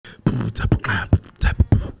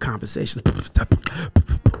conversations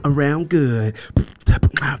around good.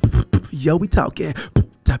 Yo, we talking.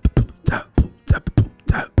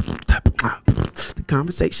 The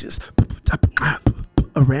conversations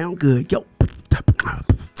around good.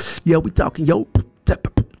 Yo, we talking. Yo.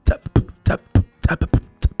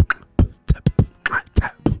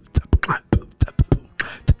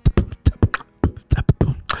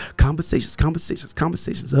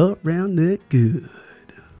 Conversations around that good.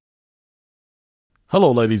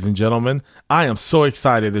 Hello, ladies and gentlemen. I am so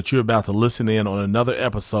excited that you're about to listen in on another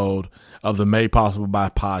episode of the Made Possible by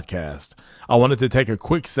podcast. I wanted to take a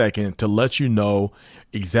quick second to let you know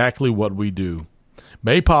exactly what we do.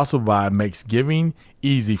 Made Possible by makes giving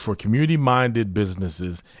easy for community-minded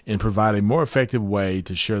businesses and provide a more effective way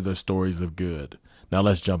to share their stories of good. Now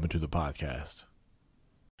let's jump into the podcast.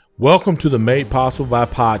 Welcome to the Made Possible by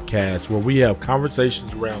podcast, where we have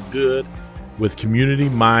conversations around good with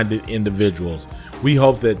community-minded individuals. We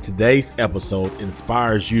hope that today's episode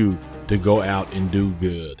inspires you to go out and do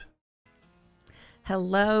good.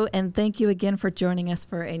 Hello, and thank you again for joining us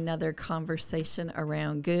for another conversation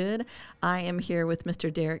around good. I am here with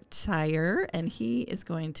Mr. Derek Tyre, and he is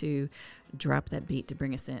going to drop that beat to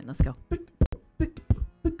bring us in. Let's go.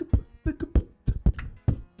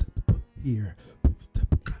 Here,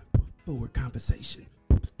 forward conversation.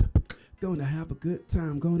 Gonna have a good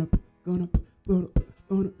time. Gonna.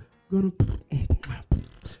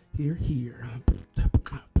 Here.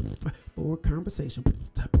 Forward conversation.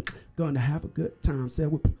 Gonna have a good time. Say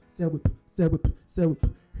whip.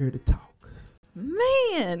 Here to talk.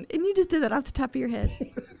 Man, and you just did that off the top of your head.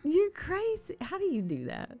 You're crazy. How do you do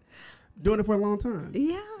that? Doing it for a long time.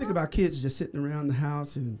 Yeah. Think about kids just sitting around the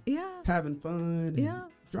house and having fun. And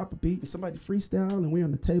drop a beat and somebody freestyle, and we're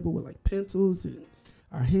on the table with like pencils and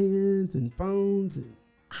our hands and phones. And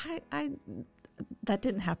I that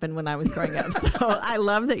didn't happen when I was growing up, so I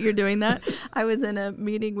love that you're doing that. I was in a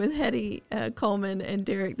meeting with Hetty Coleman and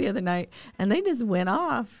Derek the other night, and they just went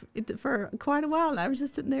off for quite a while, and I was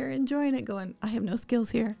just sitting there enjoying it, going, I have no skills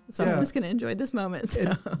here, so I'm just going to enjoy this moment. So.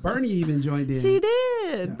 And Bernie even joined in. She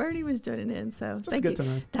did. Yeah. Bernie was joining in, so just thank a good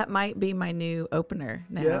you. Time. That might be my new opener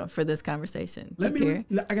now for this conversation.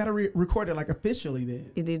 I got to record it like officially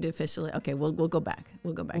then. You need to officially? Okay, we'll go back.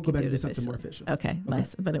 We'll go back and do something more official. Okay,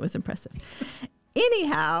 nice, but it was impressive.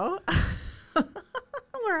 Anyhow,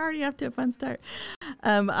 we're already off to a fun start.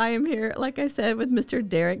 I am here, like I said, with Mr.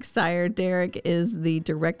 Derek Tyre. Derek is the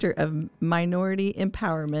Director of Minority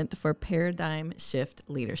Empowerment for Paradigm Shift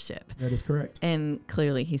Leadership. That is correct. And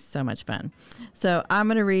clearly, he's so much fun. So I'm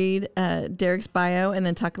going to read Derek's bio and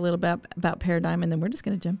then talk a little bit about Paradigm, and then we're just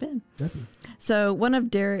going to jump in. Definitely. So one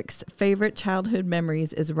of Derek's favorite childhood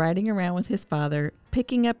memories is riding around with his father,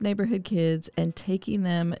 picking up neighborhood kids and taking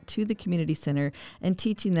them to the community center and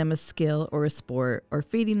teaching them a skill or a sport, or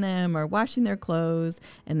feeding them or washing their clothes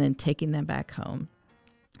and then taking them back home.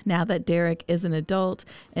 Now that Derek is an adult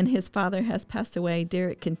and his father has passed away,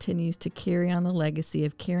 Derek continues to carry on the legacy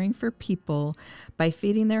of caring for people by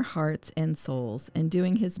feeding their hearts and souls and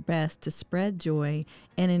doing his best to spread joy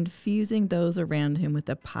and infusing those around him with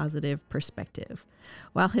a positive perspective.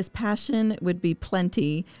 While his passion would be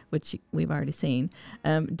plenty, which we've already seen,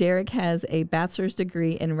 Derek has a bachelor's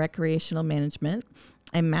degree in recreational management,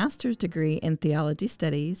 a master's degree in theology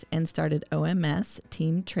studies, and started OMS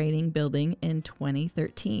Team Training Building in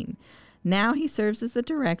 2013. Now he serves as the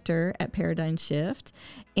director at Paradigm Shift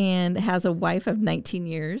and has a wife of 19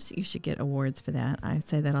 years. You should get awards for that. I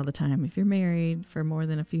say that all the time. If you're married for more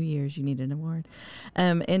than a few years, you need an award.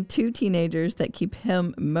 And 2 teenagers that keep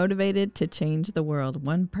him motivated to change the world,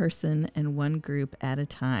 one person and one group at a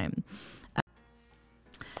time.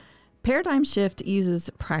 Paradigm Shift uses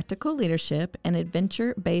practical leadership and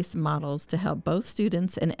adventure-based models to help both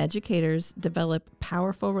students and educators develop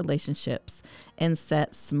powerful relationships and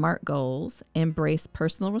set SMART goals, embrace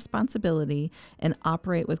personal responsibility, and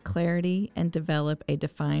operate with clarity and develop a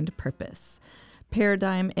defined purpose.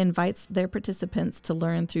 Paradigm invites their participants to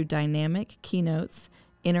learn through dynamic keynotes,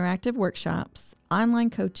 interactive workshops, online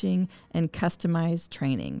coaching, and customized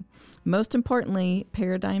training. Most importantly,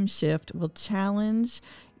 Paradigm Shift will challenge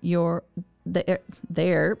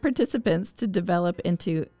their participants to develop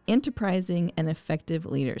into enterprising and effective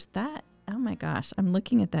leaders. That, oh my gosh, I'm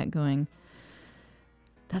looking at that going,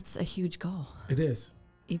 that's a huge goal. It is.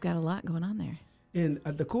 You've got a lot going on there. And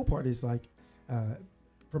the cool part is, like,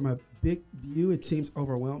 from a big view, it seems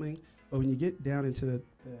overwhelming. But when you get down into the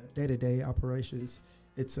day-to-day operations,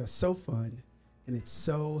 it's so fun, and it's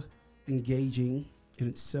so engaging, and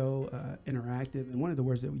it's so interactive. And one of the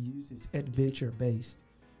words that we use is adventure-based.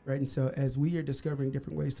 Right, and so as we are discovering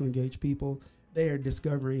different ways to engage people, they are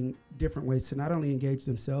discovering different ways to not only engage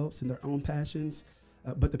themselves in their own passions,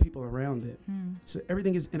 but the people around them. So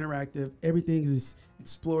everything is interactive, everything is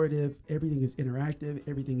explorative, everything is interactive,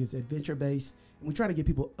 everything is adventure-based. And we try to get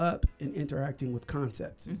people up and interacting with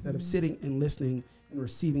concepts instead of sitting and listening and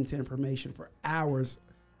receiving to information for hours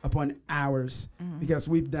upon hours, because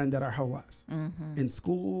we've done that our whole lives. In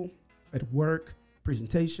school, at work,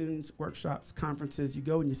 presentations, workshops, conferences, you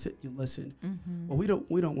go and you sit, you listen. Well, we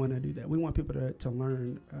don't want to do that. We want people to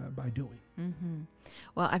learn by doing.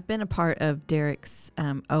 Well, I've been a part of Derek's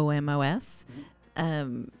OMOS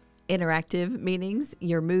interactive meetings.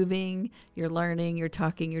 You're moving, you're learning, you're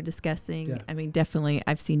talking, you're discussing. Yeah. I mean, definitely,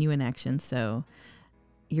 I've seen you in action, so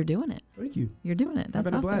you're doing it. Thank you. You're doing it. That's I've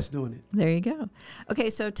been awesome. a blast doing it. There you go. Okay,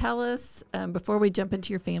 so tell us, before we jump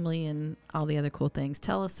into your family and all the other cool things,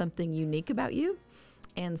 tell us something unique about you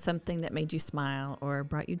and something that made you smile or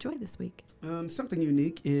brought you joy this week. Something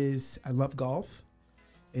unique is I love golf,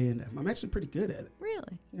 and I'm actually pretty good at it.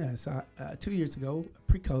 Really? Yeah, so 2 years ago,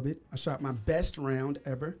 pre-COVID, I shot my best round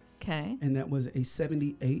ever, Okay. and that was a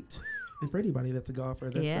 78. And for anybody that's a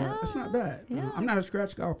golfer, that's not bad. Yeah. I'm not a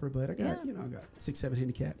scratch golfer, but I got Yeah. I got 6-7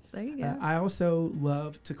 handicap. There you go. I also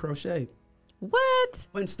love to crochet. What?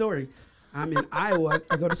 Fun story. I'm in Iowa.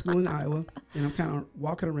 I go to school in Iowa, and I'm kind of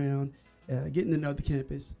walking around, getting to know the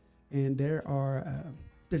campus. And there's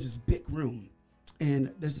this big room,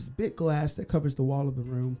 and there's this big glass that covers the wall of the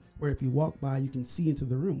room, where if you walk by, you can see into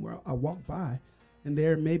the room. Where I walk by, and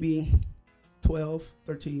there are maybe 12,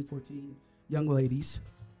 13, 14 young ladies,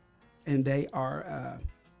 and they are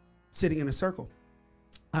sitting in a circle.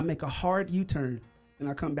 I make a hard U-turn, and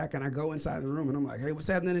I come back and I go inside the room, and I'm like, hey, what's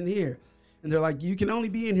happening in here? And they're like, you can only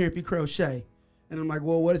be in here if you crochet. And I'm like,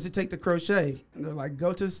 well, what does it take to crochet? And they're like,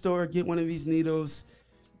 go to the store, get one of these needles,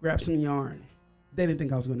 grab some yarn. They didn't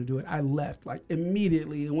think I was going to do it. I left like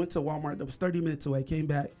immediately and went to Walmart that was 30 minutes away, came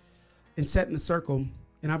back and sat in the circle,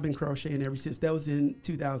 and I've been crocheting ever since. That was in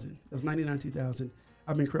 2000. That was 99, 2000.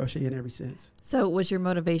 I've been crocheting ever since. So was your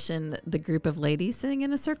motivation the group of ladies sitting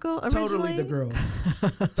in a circle originally? Totally the girls.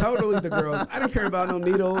 Totally the girls. I didn't care about no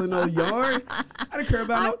needle and no yarn. I didn't care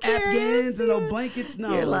about no Afghans and no blankets.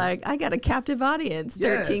 No. You're like, I got a captive audience.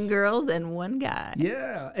 Yes. 13 girls and one guy.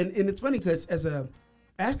 Yeah. And it's funny because as a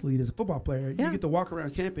athlete, as a football player, you get to walk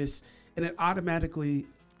around campus and it automatically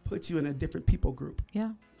puts you in a different people group.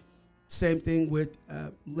 Yeah. Same thing with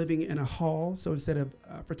living in a hall. So instead of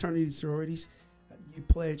fraternities, sororities, you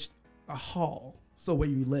pledged a hall, so where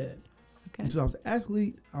you lived. Okay. And so I was an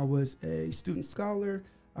athlete. I was a student scholar.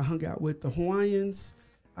 I hung out with the Hawaiians.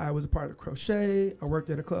 I was a part of crochet. I worked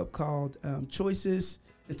at a club called Choices.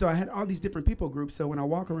 And so I had all these different people groups. So when I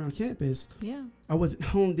walk around campus, I wasn't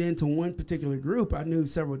honed into one particular group. I knew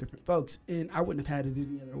several different folks, and I wouldn't have had it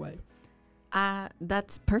any other way.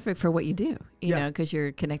 That's perfect for what you do, you know, because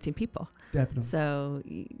you're connecting people. Definitely. So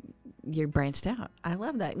you're branched out. I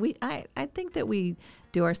love that. I think that we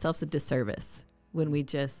do ourselves a disservice when we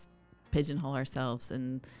just pigeonhole ourselves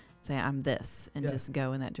and say, I'm this, and just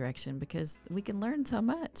go in that direction, because we can learn so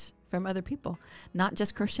much from other people, not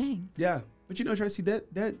just crocheting. Yeah. But you know, Tracy,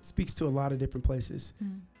 that speaks to a lot of different places.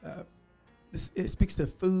 It speaks to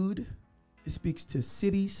food. It speaks to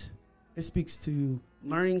cities. It speaks to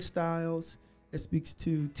learning styles. It speaks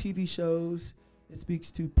to TV shows. It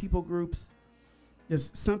speaks to people groups.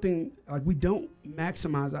 There's something like we don't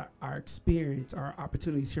maximize our experience, our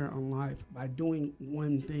opportunities here on life by doing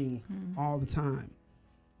one thing all the time.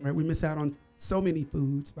 Right? We miss out on so many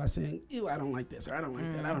foods by saying, ew, I don't like this, or I don't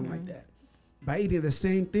like that, I don't like that. By eating the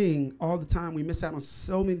same thing all the time, we miss out on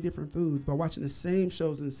so many different foods. By watching the same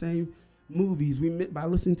shows and the same movies, by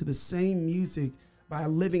listening to the same music, by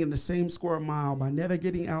living in the same square mile, by never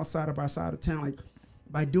getting outside of our side of town, like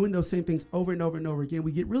by doing those same things over and over and over again,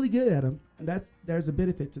 we get really good at them, and there's a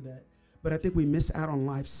benefit to that. But I think we miss out on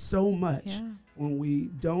life so much when we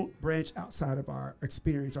don't branch outside of our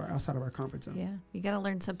experience or outside of our comfort zone. Yeah, you got to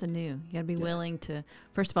learn something new. You got to be willing to,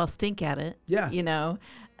 first of all, stink at it. Yeah, you know,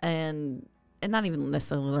 and not even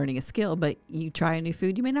necessarily learning a skill, but you try a new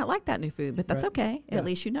food. You may not like that new food, but that's okay. At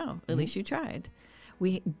least you know. At least you tried.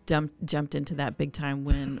 We jumped into that big time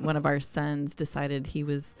when one of our sons decided he'd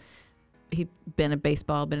been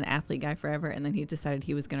an athlete guy forever, and then he decided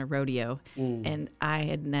he was going to rodeo. And I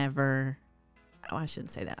had never, I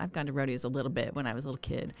shouldn't say that. I've gone to rodeos a little bit when I was a little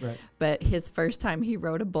kid. Right. But his first time he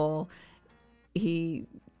rode a bull, he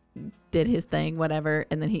did his thing, whatever,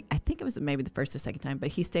 and then I think it was maybe the first or second time, but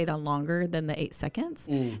he stayed on longer than the 8 seconds.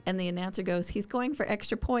 And the announcer goes, he's going for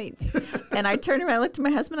extra points. And I turned around, I looked at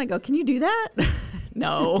my husband, I go, can you do that?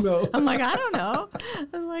 No. I'm like, I don't know. I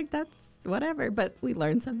was like, that's whatever. But we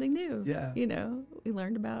learned something new. Yeah. You know, we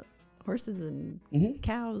learned about horses and Mm-hmm.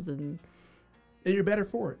 cows and you're better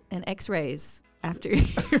for it. X-rays after you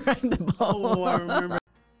ride the bull. Oh, I remember.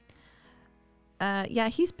 Yeah,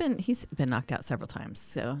 he's been knocked out several times.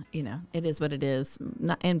 So, you know, it is what it is.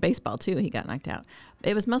 Not in baseball too, he got knocked out.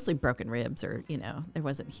 It was mostly broken ribs, or, you know, there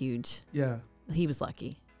wasn't huge. Yeah. He was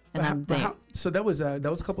lucky. But so that was a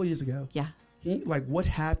couple of years ago. Yeah. What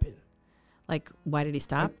happened? Like, why did he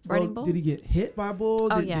stop Well, riding bulls? did he get hit by a bull?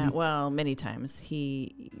 Oh, Did yeah. he- Well, many times.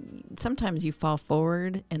 Sometimes you fall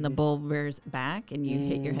forward and the bull veers back and you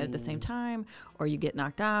hit your head at the same time, or you get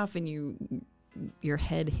knocked off and your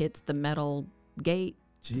head hits the metal gate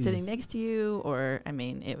sitting Jeez. next to you. Or, I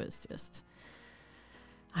mean, it was just,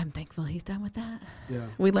 I'm thankful he's done with that. Yeah.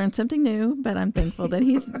 We learned something new, but I'm thankful that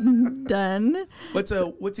he's done.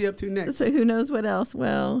 What's he up to next? So who knows what else?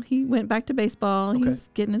 Well, he went back to baseball. Okay. He's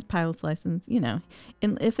getting his pilot's license, you know.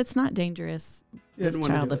 And if it's not dangerous, Yeah, this didn't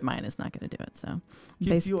wanna child do of it. mine is not going to do it. So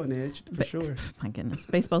Keeps you on edge for sure. My goodness.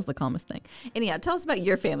 Baseball's the calmest thing. Anyhow, tell us about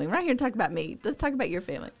your family. We're not here to talk about me. Let's talk about your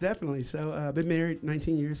family. Definitely. So I've been married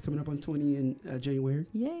 19 years, coming up on 20 in January.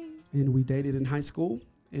 Yay. And we dated in high school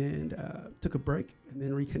and took a break and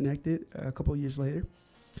then reconnected a couple of years later.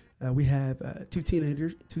 We have two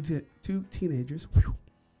teenagers,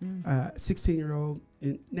 16-year-old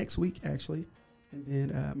next week, actually. And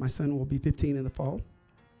then my son will be 15 in the fall.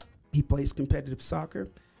 He plays competitive soccer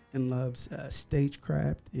and loves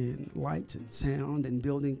stagecraft and lights and sound and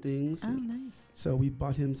building things. Oh, And nice. so we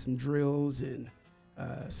bought him some drills and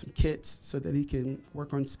some kits so that he can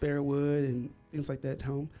work on spare wood and things like that at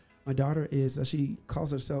home. My daughter she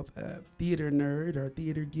calls herself a theater nerd or a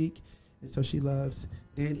theater geek. And so she loves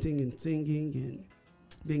dancing and singing and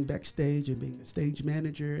being backstage and being a stage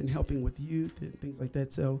manager and helping with youth and things like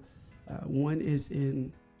that. So one is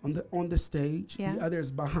on the stage. Yeah. The other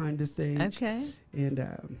is behind the stage. Okay. And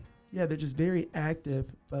they're just very active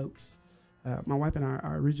folks. My wife and I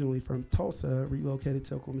are originally from Tulsa, relocated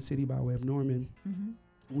to Oklahoma City by way of Norman.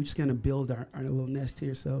 Mm-hmm. We just kind of build our little nest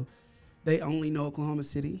here. So they only know Oklahoma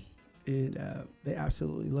City, and they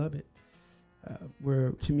absolutely love it.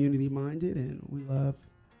 We're community minded, and we love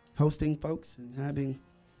hosting folks and having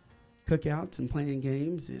cookouts and playing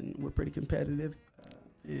games, and we're pretty competitive,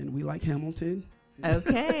 and we like Hamilton.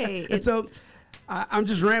 Okay. And so I'm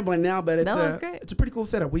just rambling now, but that's great. it's a pretty cool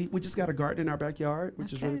setup. We just got a garden in our backyard,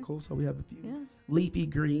 which is really Okay. cool. So we have a few Yeah. leafy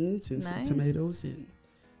greens and Nice. some tomatoes and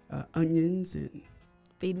onions and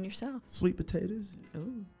Feeding yourself. sweet potatoes, and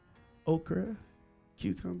Ooh. okra,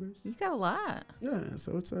 cucumbers. You got a lot. Yeah,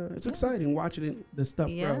 so it's Yeah. exciting watching the stuff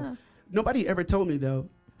grow. Yeah. Nobody ever told me though,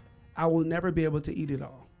 I will never be able to eat it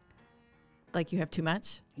all. Like you have too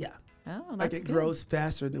much? Yeah, Oh, like that's it good. grows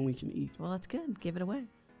faster than we can eat. Well, that's good. Give it away.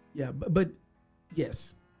 Yeah, but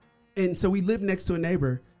yes. And so we lived next to a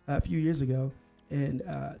neighbor a few years ago, and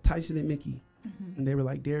Tyson and Mickey, Mm-hmm. and they were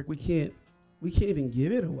like, Derek, we can't even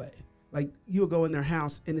give it away. Like you'll go in their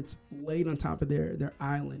house and it's laid on top of their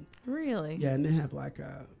island. Really? Yeah, and they have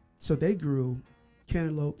so they grew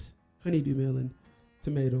cantaloupes, honeydew melon,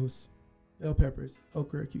 tomatoes, bell peppers,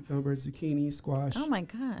 okra, cucumbers, zucchini, squash, Oh my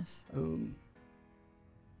gosh.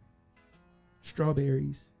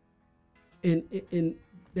 strawberries, and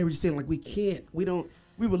they were just saying like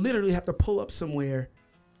we would literally have to pull up somewhere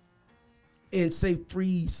and say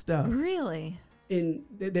free stuff, Really? and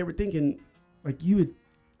they were thinking like you would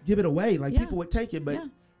give it away, like Yeah. people would take it, but Yeah.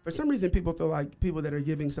 for some reason people feel like people that are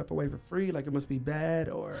giving stuff away for free, like it must be bad,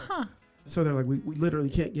 or Huh. so they're like we literally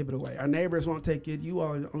can't give it away. Our neighbors won't take it. You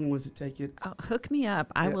all are the only ones that take it. Oh, hook me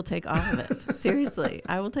up. I Yeah. will take all of it. Seriously.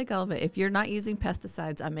 I will take all of it. If you're not using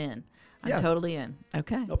pesticides, I'm in. I'm Yeah. totally in.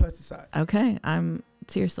 Okay. No pesticides. Okay. I'm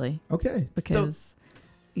seriously Okay. because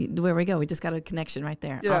where we go, we just got a connection right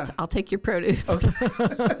there. Yeah. I'll take your produce. Okay.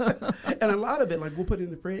 And a lot of it, like we'll put it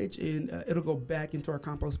in the fridge and it'll go back into our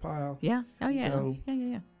compost pile. Yeah. Oh yeah. So-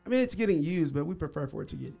 Yeah. I mean, it's getting used, but we prefer for it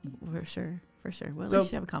to get eaten. For sure. Well, at So-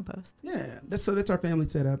 least you have a compost. Yeah, that's our family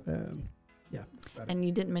setup. Yeah. that's about it. And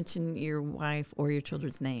you didn't mention your wife or your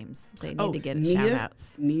children's names. They need Oh, to get Nia? shout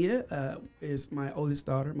outs. Nia is my oldest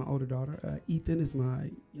daughter, my older daughter. Ethan is my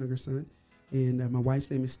younger son, and my wife's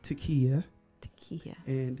name is Takia, Takia.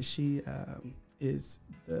 and she is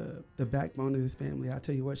the backbone of this family. I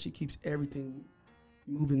tell you what, she keeps everything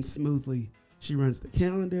moving smoothly. She runs the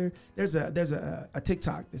calendar. There's a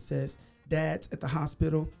TikTok that says dads at the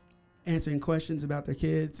hospital answering questions about their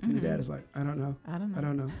kids, and the dad is like, I don't know. I don't know. I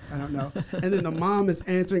don't know. I don't know. And then the mom is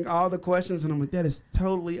answering all the questions, and I'm like, that is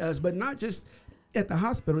totally us. But not just at the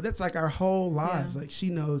hospital. That's like our whole lives. Yeah. Like she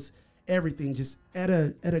knows everything just at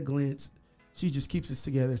a glance. She just keeps us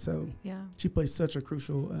together. So Yeah. she plays such a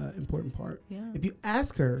crucial, important part. Yeah. If you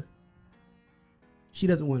ask her, She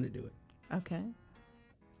doesn't want to do it. Okay.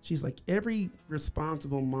 She's like, every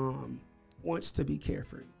responsible mom wants to be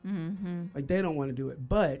carefree. Mm-hmm. Like, they don't want to do it.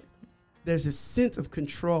 But there's a sense of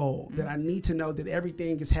control that I need to know that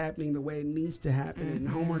everything is happening the way it needs to happen, and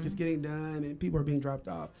homework is getting done and people are being dropped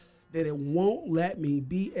off, that it won't let me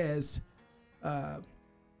be as,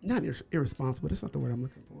 not irresponsible, that's not the word I'm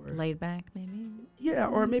looking for. Laid back, maybe? Yeah,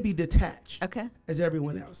 or maybe detached Okay. as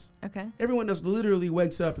everyone else. Okay. Everyone else literally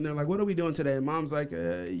wakes up and they're like, what are we doing today? And mom's like,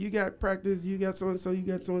 you got practice, you got so-and-so, you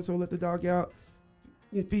got so-and-so, let the dog out,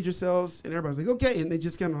 you feed yourselves. And everybody's like, okay. And they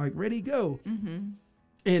just kind of like, ready, go. Mm-hmm.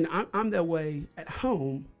 And I'm that way at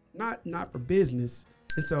home, not for business.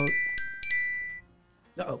 And so,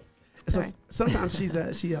 so Sorry. sometimes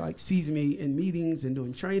she like sees me in meetings and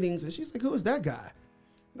doing trainings, and she's like, who is that guy?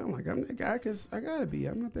 And I'm like, I'm that guy because I gotta be.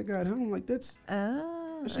 I'm not that guy at home. Like, that's.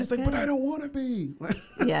 Oh. She's like, but I don't want to be.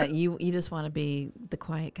 Yeah, you just want to be the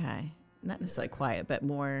quiet guy. Not necessarily quiet, but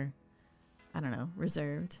more, I don't know,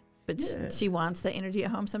 reserved. But Yeah. she wants the energy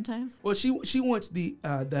at home sometimes? Well, she wants the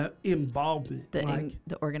involvement,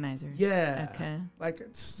 The organizer. Yeah. Okay. Like,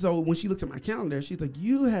 so when she looks at my calendar, she's like,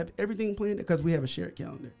 you have everything planned because we have a shared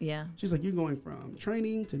calendar. Yeah. She's like, you're going from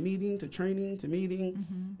training to meeting to training to meeting.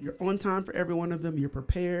 Mm-hmm. You're on time for every one of them. You're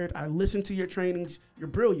prepared. I listen to your trainings. You're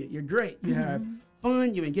brilliant. You're great. You have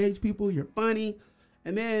fun. You engage people. You're funny.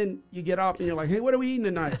 And then you get off and you're like, hey, what are we eating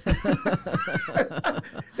tonight?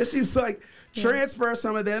 And she's like, transfer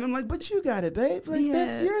some of that. And I'm like, but you got it, babe. Like,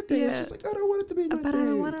 that's your thing. yeah. She's like, I don't want it to be my thing. But I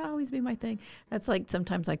don't want it to always be my thing. That's like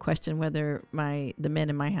sometimes I question whether the men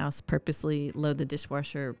in my house purposely load the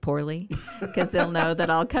dishwasher poorly because they'll know that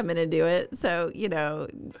I'll come in and do it. So, Yeah.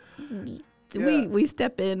 we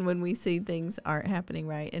step in when we see things aren't happening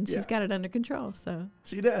right, and she's got it under control. So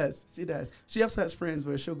She does. She also has friends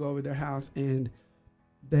where she'll go over their house and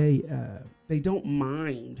they don't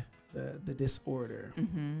mind the disorder.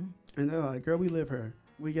 mm-hmm. And they're like, girl, we live here.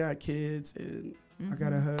 We got kids, and I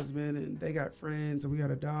got a husband, and they got friends, and we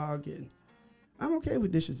got a dog, and I'm okay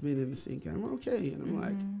with dishes being in the sink. I'm okay. And I'm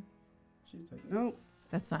like, she's like, no.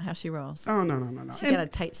 That's not how she rolls. Oh, no. She got a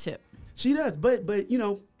tight ship. She does. But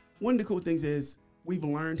one of the cool things is we've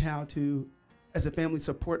learned how to, as a family,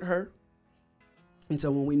 support her. And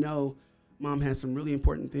so when we know mom has some really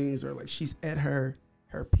important things, or like she's at her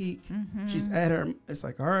peak, she's at her, it's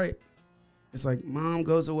like, all right. It's like mom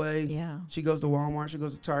goes away. Yeah. She goes to Walmart. She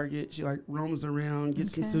goes to Target. She like roams around,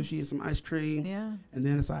 gets some sushi and some ice cream. Yeah. And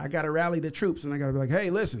then it's like, I got to rally the troops, and I got to be like, hey,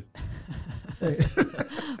 listen. Hey.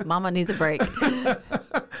 Mama needs a break.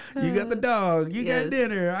 You got the dog. You got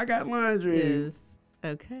dinner. I got laundry. Yes.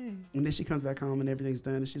 Okay. And then she comes back home and everything's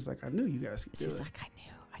done. And she's like, I knew you guys could do it. She's like, I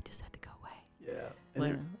knew. I just had to go away. Yeah.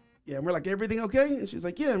 Well, And we're like, everything okay? And she's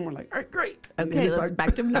like, yeah. And we're like, all right, great. And then okay, it's let's like,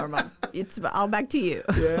 back to normal. It's all back to you.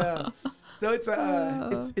 Yeah. So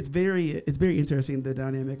it's very interesting, the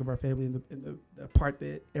dynamic of our family and the part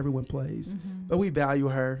that everyone plays. But we value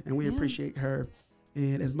her and we appreciate her.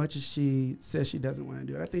 And as much as she says she doesn't want to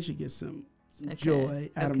do it, I think she gets some joy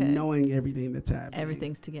out of knowing everything that's happening.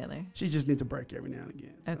 Everything's together. She just needs a break every now and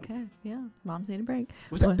again. So. Okay. Yeah. Moms need a break.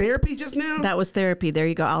 Was that therapy just now? That was therapy. There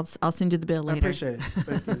you go. I'll send you the bill later. I appreciate it.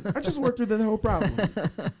 Thank you. I just worked through the whole problem.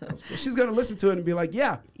 She's going to listen to it and be like,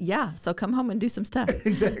 yeah. Yeah. So come home and do some stuff.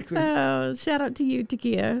 Exactly. Oh, shout out to you,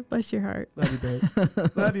 Takia. Bless your heart. Love you,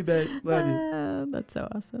 babe. Love you, babe. Love you. That's so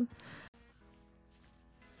awesome.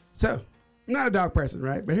 So, I'm not a dog person,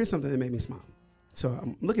 right? But here's something that made me smile. So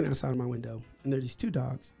I'm looking outside of my window, and there are these two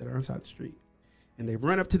dogs that are outside the street. And they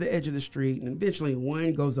run up to the edge of the street, and eventually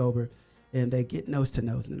one goes over, and they get nose to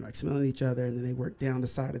nose, and they're like smelling each other, and then they work down the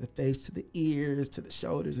side of the face to the ears, to the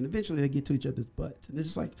shoulders, and eventually they get to each other's butts. And they're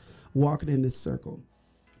just like walking in this circle.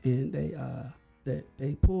 And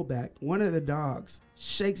they pull back. One of the dogs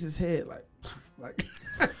shakes his head like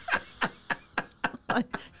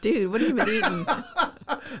Dude, what have you been eating?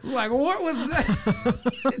 like, what was that?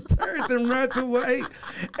 It turns and runs away.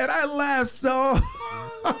 And I laugh so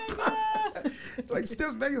like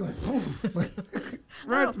steps back and like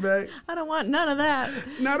runs back. I don't want none of that.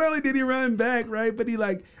 Not only did he run back, right, but he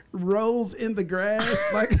like rolls in the grass,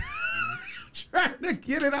 like trying to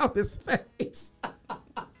get it off his face.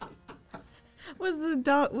 Was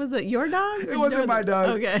it your dog? It wasn't my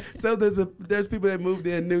dog. Okay. So there's people that moved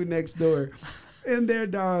in new next door. And their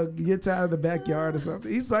dog gets out of the backyard or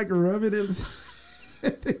something. He's like rubbing in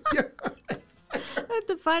the yard. I have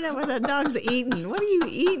to find out what that dog's eating. What are you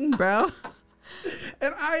eating, bro?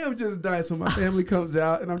 And I am just dying. So my family comes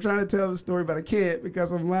out, and I'm trying to tell the story, but I can't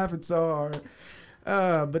because I'm laughing so hard.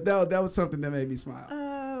 But that was something that made me smile.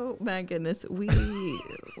 Oh, my goodness.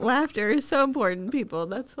 Laughter is so important, people.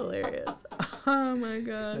 That's hilarious. Oh, my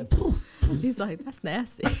God. He's like, that's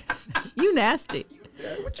nasty. You nasty.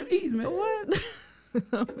 What you eating, man? What?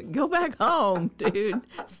 Go back home, dude.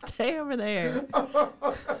 Stay over there.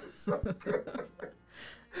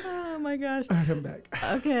 Oh my gosh. All right, I'm back.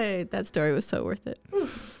 Okay, that story was so worth it.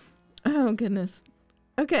 Oh goodness.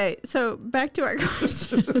 Okay, so back to our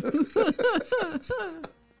question.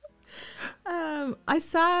 I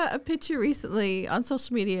saw a picture recently on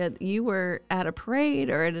social media. You were at a parade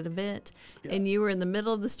or at an event, and you were in the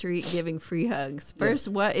middle of the street giving free hugs. First,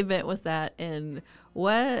 what event was that, and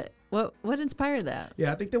what inspired that?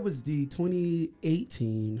 Yeah, I think that was the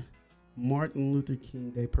 2018 Martin Luther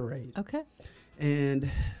King Day Parade. Okay. And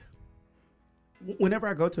whenever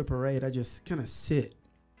I go to a parade, I just kind of sit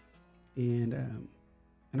and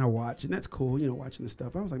I watch, and that's cool, watching the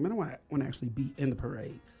stuff. I was like, man, I want to actually be in the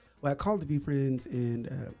parade. Well, I called a few friends,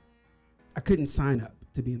 and I couldn't sign up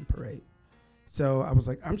to be in the parade. So I was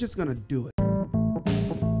like, I'm just going to do it.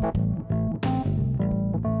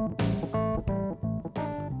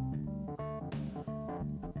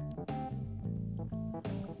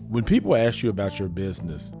 When people ask you about your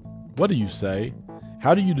business, what do you say?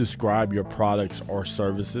 How do you describe your products or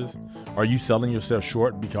services? Are you selling yourself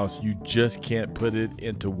short because you just can't put it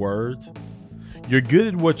into words? You're good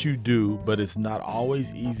at what you do, but it's not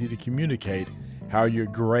always easy to communicate how you're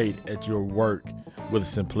great at your work with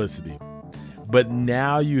simplicity. But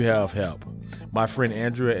now you have help. My friend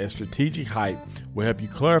Andrea at Strategic Hype will help you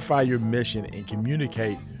clarify your mission and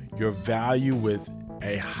communicate your value with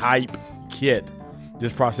a hype kit.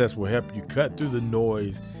 This process will help you cut through the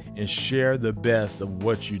noise and share the best of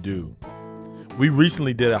what you do. We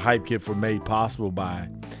recently did a hype kit for Made Possible By,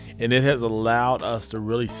 and it has allowed us to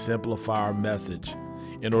really simplify our message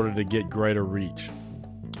in order to get greater reach.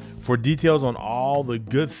 For details on all the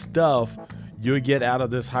good stuff you'll get out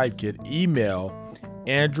of this hype kit, email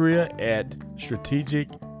Andrea at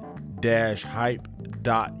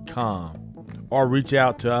strategic-hype.com or reach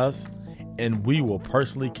out to us and we will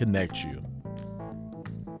personally connect you.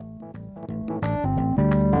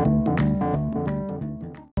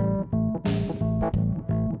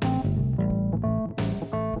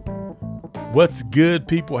 What's good,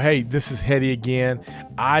 people? Hey, this is Hetty again.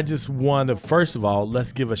 I just want to, first of all,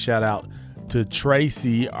 let's give a shout out to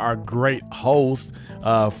Tracy, our great host,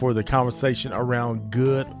 for the conversation around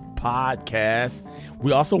good podcasts.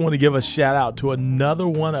 We also want to give a shout out to another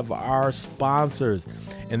one of our sponsors,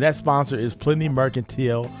 and that sponsor is Plenty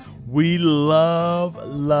Mercantile. We love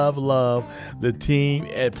the team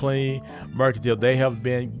at Plenty Mercantile. They have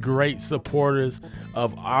been great supporters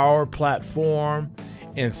of our platform.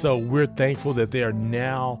 And so we're thankful that they are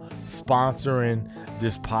now sponsoring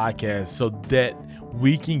this podcast so that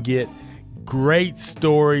we can get great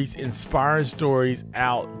stories, inspiring stories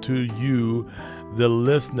out to you, the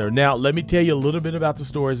listener. Now, let me tell you a little bit about the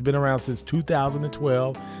store. It's been around since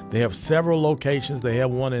 2012. They have several locations. They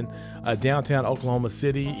have one in downtown Oklahoma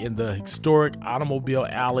City in the historic Automobile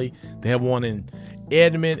Alley. They have one in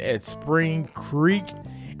Edmond at Spring Creek,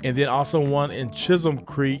 and then also one in Chisholm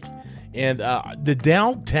Creek. And the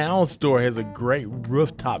downtown store has a great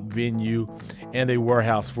rooftop venue and a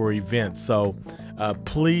warehouse for events. So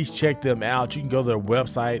please check them out. You can go to their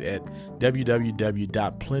website at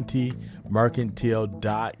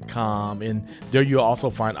www.plentymercantile.com. And there you'll also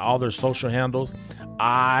find all their social handles.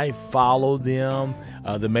 I follow them.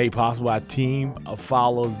 The Made Possible By team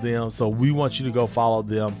follows them. So we want you to go follow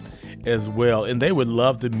them as well. And they would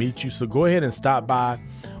love to meet you. So go ahead and stop by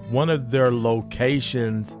one of their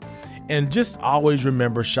locations. And just always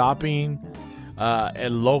remember, shopping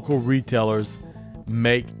at local retailers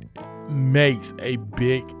makes a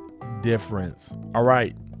big difference. All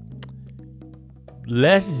right,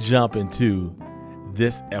 let's jump into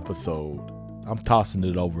this episode. I'm tossing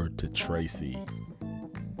it over to Tracy.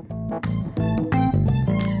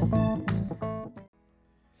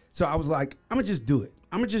 So I was like, I'm going to just do it.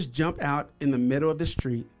 I'm going to just jump out in the middle of the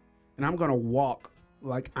street, and I'm going to walk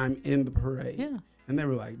like I'm in the parade. Yeah. And they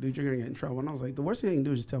were like, dude, you're going to get in trouble. And I was like, the worst thing you can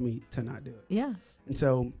do is just tell me to not do it. Yeah. And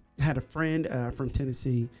so I had a friend from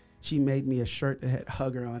Tennessee. She made me a shirt that had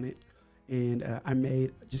Hugger on it. And I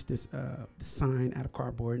made just this sign out of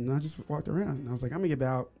cardboard. And I just walked around. And I was like, I'm going to give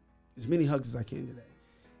out as many hugs as I can today.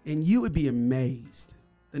 And you would be amazed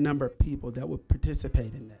the number of people that would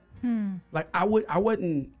participate in that. Like I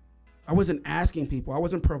wasn't asking people. I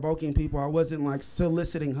wasn't provoking people. I wasn't like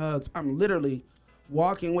soliciting hugs. I'm literally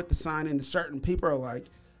walking with the sign and the shirt, and people are like,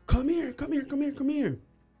 come here.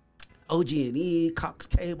 OG&E, Cox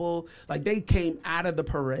Cable, like they came out of the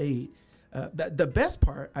parade. The best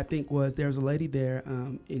part, I think, was there was a lady there,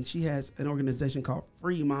 and she has an organization called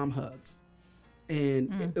Free Mom Hugs.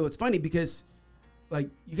 And it was funny because like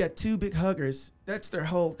you got two big huggers. That's their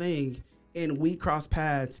whole thing. And we cross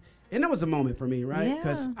paths. And that was a moment for me, right?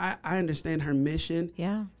 Because I understand her mission.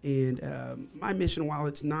 Yeah. And my mission, while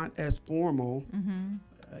it's not as formal,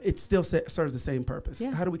 it still serves the same purpose.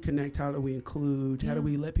 Yeah. How do we connect? How do we include? How Yeah. do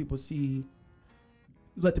we let people see,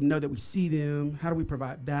 let them know that we see them? How do we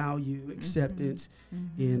provide value, acceptance?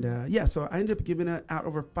 And so I ended up giving out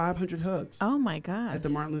over 500 hugs Oh my gosh. at the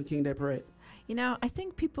Martin Luther King Day Parade. You know, I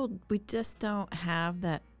think we just don't have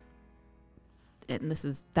that. And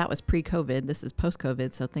that was pre-COVID. This is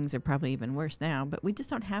post-COVID, so things are probably even worse now. But we just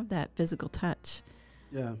don't have that physical touch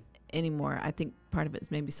anymore. I think part of it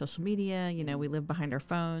is maybe social media. You know, we live behind our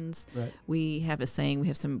phones. Right. We have a saying. We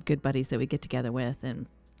have some good buddies that we get together with, and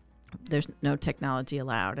there's no technology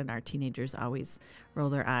allowed. And our teenagers always roll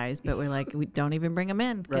their eyes, but we're like, we don't even bring them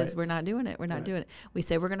in because we're not doing it. We're not doing it. We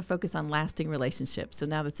say we're going to focus on lasting relationships. So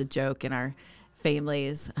now that's a joke in our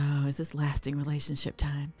families. Oh, is this lasting relationship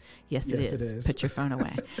time? Yes, it is. Put your phone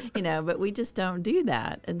away. You know, but we just don't do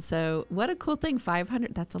that. And so what a cool thing.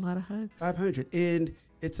 500, that's a lot of hugs. 500. And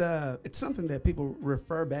it's something that people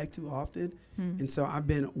refer back to often. And so I've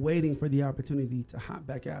been waiting for the opportunity to hop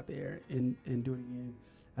back out there and do it again.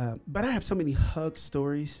 But I have so many hug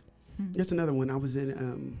stories. There's another one. I was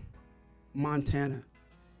in Montana,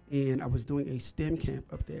 and I was doing a STEM camp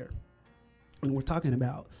up there. And we're talking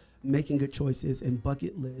about making good choices and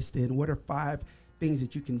bucket list and what are 5 things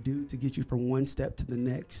that you can do to get you from one step to the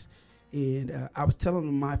next. And I was telling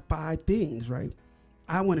them my 5 things, right?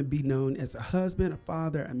 I want to be known as a husband, a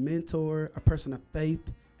father, a mentor, a person of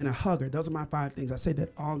faith, and a hugger. Those are my 5 things. I say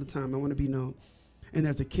that all the time. I want to be known. And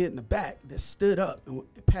there's a kid in the back that stood up and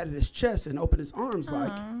patted his chest and opened his arms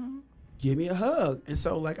like, give me a hug. And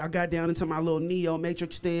so, like, I got down into my little Neo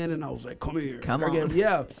Matrix stand, and I was like, come here. Come on.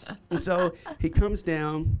 Yeah. And so he comes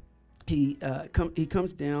down. He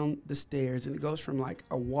comes down the stairs, and it goes from like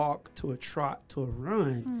a walk to a trot to a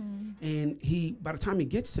run. And by the time he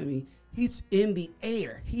gets to me, he's in the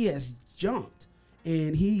air. He has jumped,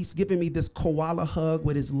 and he's giving me this koala hug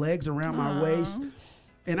with his legs around my waist.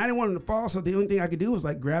 And I didn't want him to fall, so the only thing I could do was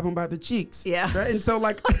like grab him by the cheeks. Yeah. Right? And so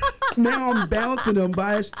like now I'm bouncing him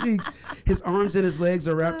by his cheeks. His arms and his legs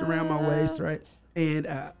are wrapped around my waist, right? And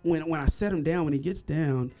when I set him down, when he gets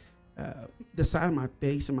down, the side of my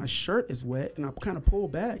face and my shirt is wet, and I kind of pull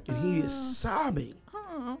back, and he is sobbing.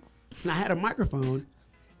 And I had a microphone,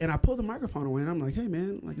 and I pulled the microphone away, and I'm like, hey,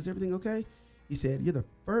 man, like, is everything okay? He said, you're the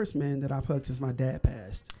first man that I've hugged since my dad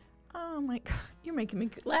passed. Oh, my God. You're making me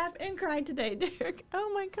laugh and cry today, Derek.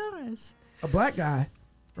 Oh, my gosh. A black guy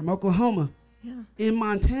from Oklahoma in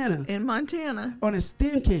Montana. In Montana. On a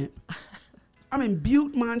STEM camp. I'm in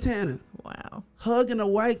Butte, Montana. Wow. Hugging a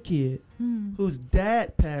white kid whose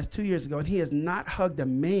dad passed 2 years ago, and he has not hugged a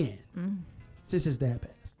man since his dad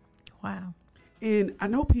passed. Wow. And I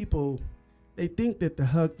know people, they think that the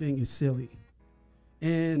hug thing is silly.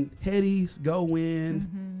 And headies go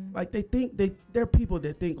in. Like they think there are people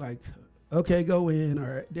that think like, okay, go in,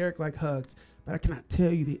 or Derek like hugs. But I cannot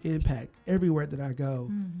tell you the impact everywhere that I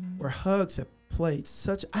go where hugs have played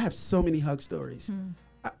such. I have so many hug stories.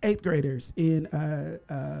 8th graders in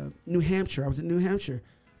New Hampshire. I was in New Hampshire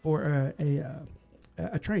for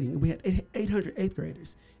a training. We had 800 8th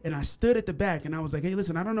graders. And I stood at the back, and I was like, hey,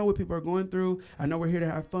 listen, I don't know what people are going through. I know we're here to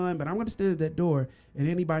have fun, but I'm going to stand at that door, and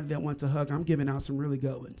anybody that wants a hug, I'm giving out some really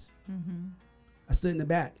good ones. I stood in the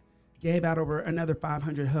back, gave out over another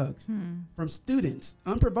 500 hugs from students,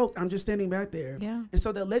 unprovoked. I'm just standing back there. Yeah. And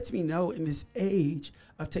so that lets me know in this age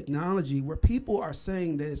of technology where people are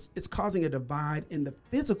saying that it's causing a divide in the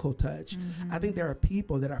physical touch, I think there are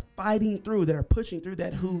people that are fighting through, that are pushing through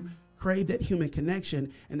that who crave that human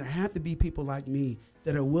connection. And there have to be people like me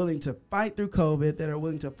that are willing to fight through COVID, that are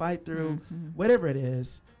willing to fight through whatever it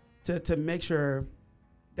is to make sure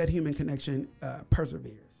that human connection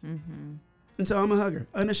perseveres. And so I'm a hugger,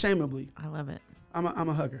 unashamedly. I love it. I'm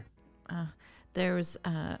a hugger. There was,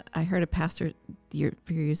 I heard a pastor a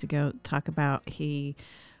few years ago talk about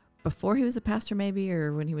before he was a pastor maybe,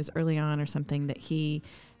 or when he was early on or something, that he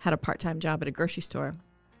had a part-time job at a grocery store.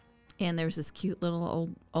 And there was this cute little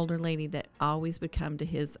older lady that always would come to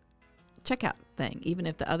his checkout thing. Even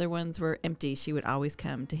if the other ones were empty, she would always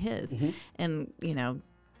come to his. And,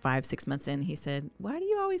 5-6 months in, he said, why do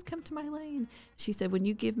you always come to my lane? She said, when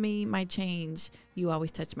you give me my change, you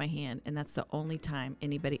always touch my hand. And that's the only time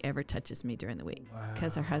anybody ever touches me during the week.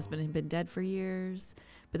 Because her husband had been dead for years.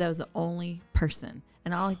 But that was the only person.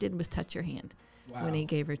 And all he did was touch her hand when he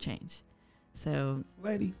gave her change. So,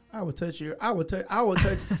 lady, I will touch you. I will touch.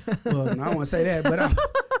 Well, no, I don't want to say that, but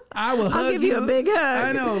I will hug you. I'll give you a big hug.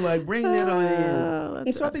 I know, like bring that on in.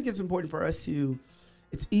 And so I think it's important for us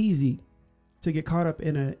it's easy to get caught up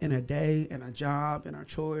in a day, in a job, in our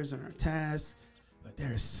chores, and our tasks. But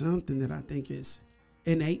there is something that I think is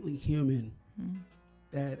innately human,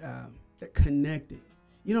 that connecting.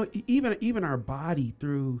 You know, even our body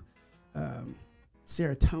through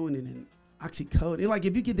serotonin and oxytocin. Like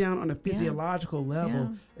if you get down on a physiological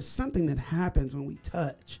level, it's something that happens when we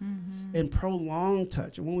touch and prolonged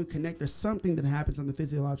touch. And when we connect, there's something that happens on the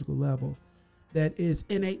physiological level that is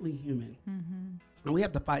innately human. And we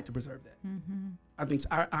have to fight to preserve that. I think,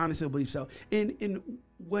 I honestly believe so. And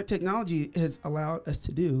what technology has allowed us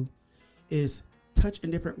to do is touch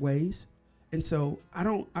in different ways. And so I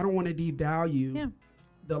don't want to devalue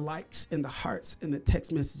the likes and the hearts and the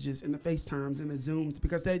text messages and the FaceTimes and the Zooms,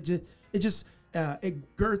 because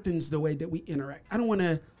it girthens the way that we interact. I'm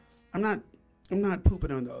not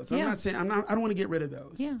pooping on those. I'm not saying I don't want to get rid of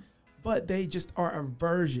those. Yeah. But they just are a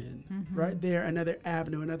version, right? They're another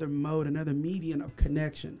avenue, another mode, another medium of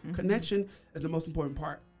connection. Connection is the most important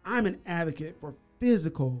part. I'm an advocate for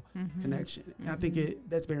physical connection. And I think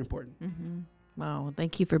that's very important. Wow, well,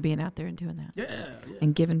 thank you for being out there and doing that. Yeah.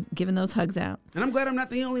 And giving those hugs out. And I'm glad I'm not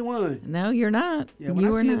the only one. No, you're not. Yeah,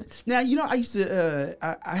 you are not. Now, you know, I used to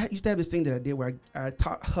have this thing that I did where I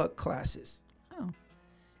taught hug classes. Oh.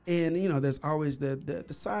 And, you know, there's always the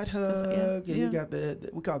side hug, and you got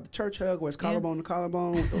we call it the church hug, where it's collarbone to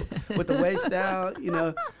collarbone with the waist out. You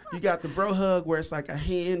know, you got the bro hug, where it's like a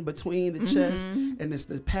hand between the chest, and it's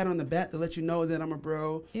the pat on the back to let you know that I'm a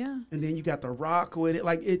bro. Yeah. And then you got the rock with it.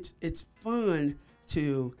 Like, it's fun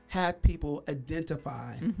to have people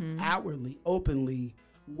identify outwardly, openly,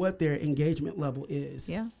 what their engagement level is.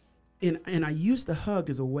 Yeah. And I use the hug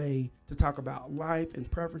as a way to talk about life and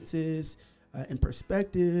preferences, and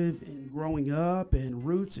perspective, and growing up, and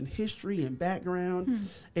roots, and history, and background.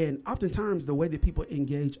 And oftentimes the way that people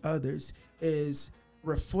engage others is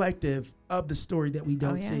reflective of the story that we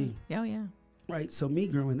don't see. Oh, yeah. Right. So me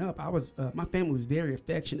growing up, I was my family was very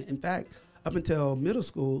affectionate. In fact, up until middle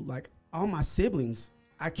school, like all my siblings,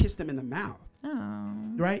 I kissed them in the mouth. Oh.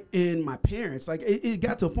 Right. And my parents, like it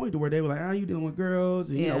got to a point to where they were like, "Oh, you dealing with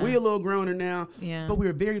girls?" And you know, we're a little growner now. Yeah. But we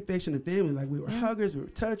were very affectionate family. Like we were huggers, we were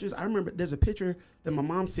touchers. I remember there's a picture that my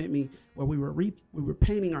mom sent me where we were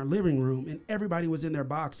painting our living room, and everybody was in their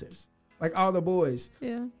boxers, like all the boys.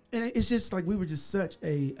 Yeah. And it's just like we were just such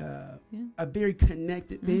a very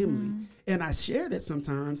connected family. And I share that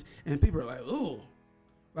sometimes, and people are like, "Ooh,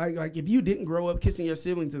 like if you didn't grow up kissing your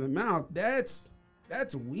siblings in the mouth, that's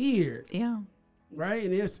weird." Yeah. Right.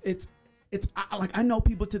 And it's I know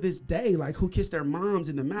people to this day, like, who kiss their moms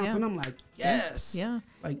in the mouth, and I'm like, yes. Yeah.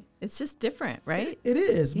 Like, it's just different, right? It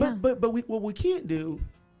is. Yeah. But what we can't do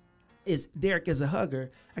is, Derek is a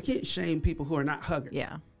hugger. I can't shame people who are not huggers.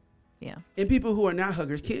 Yeah. Yeah. And people who are not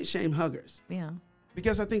huggers can't shame huggers. Yeah.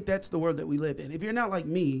 Because I think that's the world that we live in. If you're not like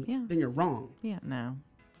me, then you're wrong. Yeah. No.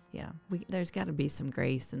 Yeah. There's got to be some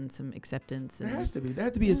grace and some acceptance. There has to be. There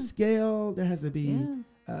has to be a scale. There has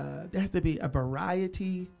to be a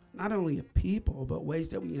variety, not only of people, but ways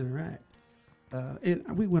that we interact.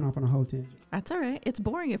 And we went off on a whole tangent. That's all right. It's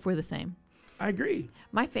boring if we're the same. I agree.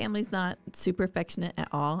 My family's not super affectionate at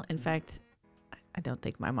all. In fact, I don't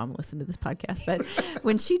think my mom listened to this podcast, but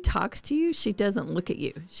when she talks to you, she doesn't look at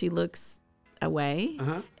you. She looks away,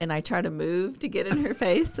 and I try to move to get in her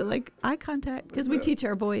face. So like eye contact, because we teach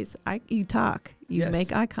our boys, you talk, you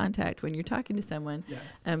make eye contact when you're talking to someone.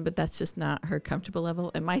 Yeah. But that's just not her comfortable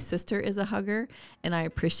level. And my sister is a hugger, and I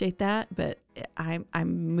appreciate that. But I'm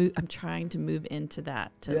trying to move into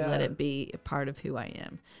that to let it be a part of who I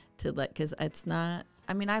am. Because it's not.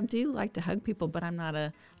 I mean, I do like to hug people, but I'm not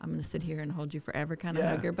I'm going to sit here and hold you forever kind of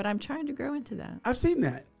hugger. But I'm trying to grow into that. I've seen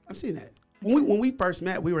that. When we first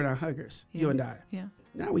met, we were not huggers, you and I. Yeah.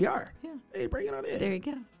 Now we are. Yeah. Hey, bring it on in. There you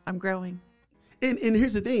go. I'm growing. And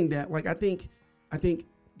here's the thing that, like, I think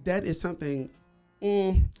that is something,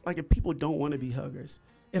 like, if people don't want to be huggers,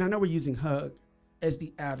 and I know we're using hug as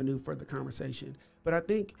the avenue for the conversation, but I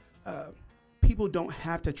think people don't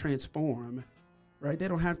have to transform, right? They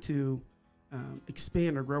don't have to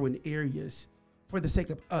expand or grow in areas for the sake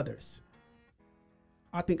of others.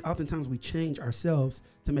 I think oftentimes we change ourselves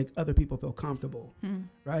to make other people feel comfortable,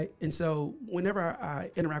 right? And so whenever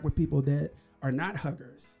I interact with people that are not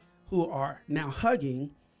huggers, who are now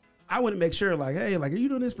hugging, I want to make sure, like, hey, like, are you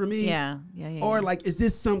doing this for me? Yeah. Or like, is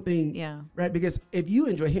this something, right? Because if you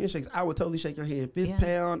enjoy handshakes, I will totally shake your hand, fist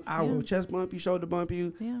pound, I will chest bump you, shoulder bump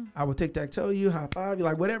you, I will tic-tac-toe you, high five you,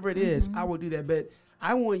 like whatever it is, I will do that. But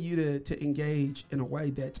I want you to engage in a way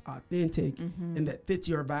that's authentic and that fits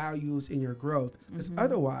your values and your growth. Because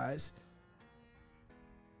otherwise,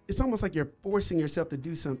 it's almost like you're forcing yourself to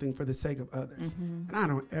do something for the sake of others. And I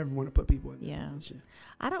don't ever want to put people in that position.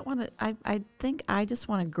 I don't want to, I think I just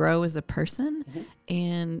want to grow as a person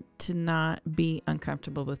and to not be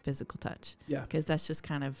uncomfortable with physical touch. Yeah. Because that's just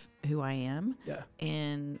kind of who I am. Yeah.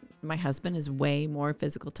 And my husband is way more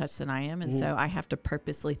physical touch than I am. And so I have to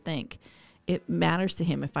purposely think it matters to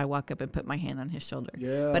him if I walk up and put my hand on his shoulder.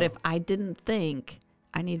 Yeah. But if I didn't think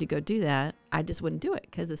I need to go do that, I just wouldn't do it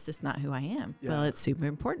because it's just not who I am. Yeah. Well, it's super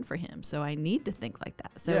important for him. So I need to think like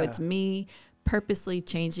that. So Yeah. it's me purposely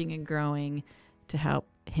changing and growing to help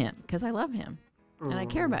him because I love him and I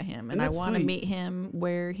care about him and I that's want to sweet. meet him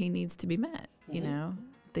where he needs to be met, you know,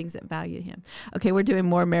 things that value him. Okay, we're doing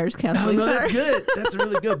more marriage counseling. No, Sorry. that's good. That's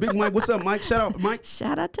really good. Big Mike, what's up, Mike? Shout out, Mike.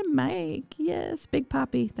 Shout out to Mike. Yes, Big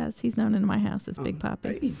Poppy. He's known in my house as Big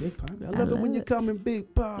Poppy. Hey, Big Poppy. I love it when you come in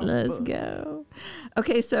Big Poppy. Let's go.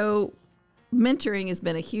 Okay, so mentoring has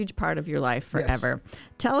been a huge part of your life forever. Yes.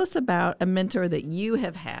 Tell us about a mentor that you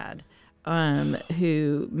have had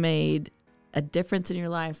who made a difference in your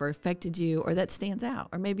life or affected you or that stands out,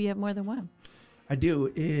 or maybe you have more than one. I do,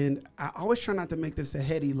 and I always try not to make this a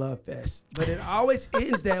Hetty love fest, but it always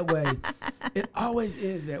ends that way. It always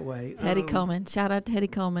ends that way. Hetty Coleman. Shout out to Hetty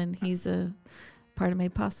Coleman. He's a part of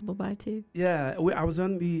Made Possible by too. Yeah, I was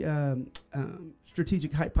on the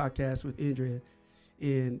Strategic Hype podcast with Andrea,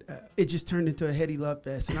 and it just turned into a Hetty love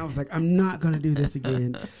fest, and I was like, I'm not going to do this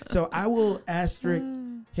again. So I will asterisk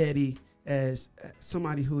Hetty as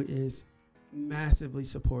somebody who is massively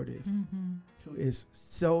supportive, who is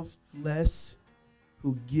selfless,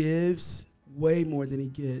 who gives way more than he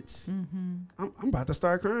gets. I'm about to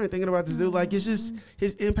start crying thinking about this dude. Like, it's just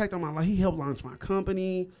his impact on my life. He helped launch my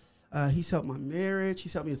company. He's helped my marriage.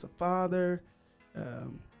 He's helped me as a father.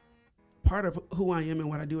 Part of who I am and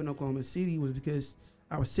what I do in Oklahoma City was because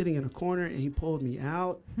I was sitting in a corner and he pulled me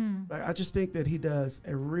out. Like, I just think that he does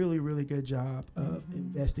a really, really good job of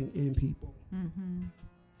investing in people.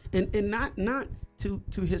 And not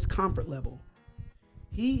to his comfort level.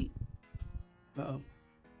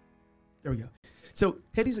 There we go. So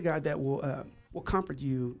Hetty's a guy that will comfort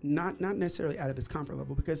you, not necessarily out of his comfort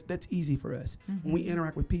level, because that's easy for us. When we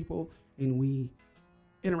interact with people and we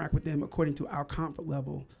interact with them according to our comfort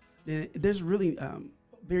level, then there's really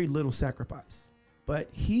very little sacrifice.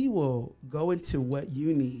 But he will go into what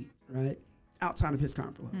you need, right, outside of his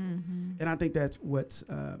comfort level. And I think that's what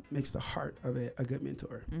makes the heart of a good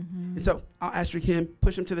mentor. And so I'll asterisk him,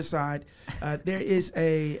 push him to the side. There is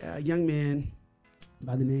a young man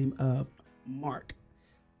by the name of Mark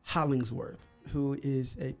Hollingsworth, who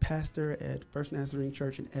is a pastor at First Nazarene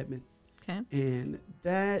Church in Edmond. Okay. And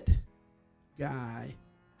that guy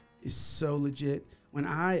is so legit. When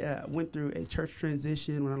I went through a church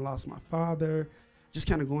transition, when I lost my father, just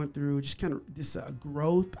kind of going through just kind of this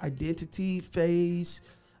growth identity phase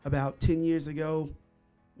about 10 years ago,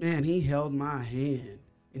 man, he held my hand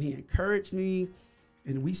and he encouraged me.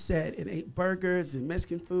 And we sat and ate burgers and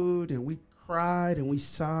Mexican food, and we cried and we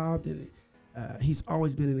sobbed, and he's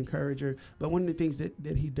always been an encourager. But one of the things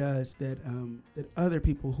that he does that other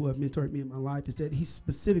people who have mentored me in my life is that he's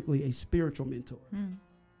specifically a spiritual mentor.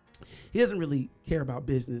 He doesn't really care about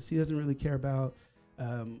business. He doesn't really care about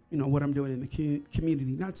what I'm doing in the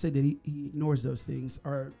community. Not to say that he ignores those things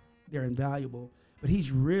or they're invaluable, but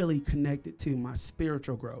he's really connected to my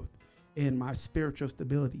spiritual growth and my spiritual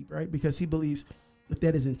stability, right? Because he believes if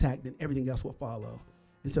that is intact, then everything else will follow.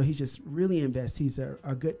 And so he just really invests. He's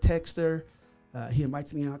a good texter. He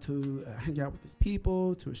invites me out to hang out with his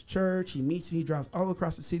people, to his church. He meets me. He drives all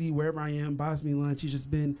across the city, wherever I am, buys me lunch. He's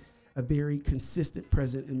just been a very consistent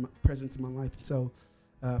presence in my life. And so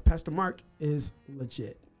Pastor Mark is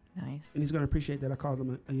legit. Nice. And he's going to appreciate that I called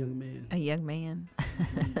him a young man. A young man.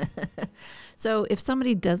 So if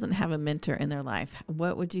somebody doesn't have a mentor in their life,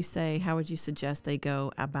 what would you say, how would you suggest they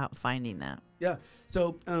go about finding that? Yeah.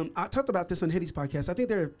 So I talked about this on Hetty's podcast. I think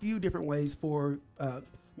there are a few different ways for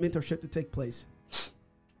mentorship to take place.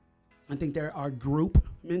 I think there are group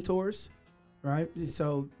mentors, right? And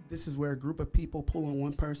so this is where a group of people pull on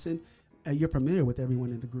one person. You're familiar with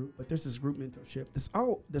everyone in the group, but there's this group mentorship.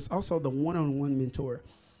 There's also the one-on-one mentor,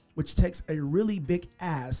 which takes a really big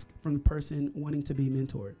ask from the person wanting to be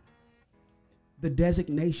mentored. The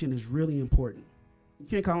designation is really important. You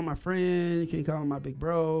can't call him my friend. You can't call him my big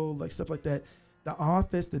bro, like stuff like that. The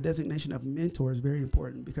office, the designation of mentor is very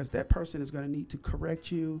important because that person is going to need to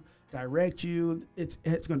correct you, direct you. It's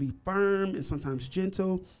going to be firm and sometimes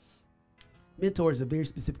gentle. Mentor is a very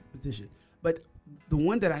specific position. But the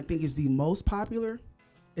one that I think is the most popular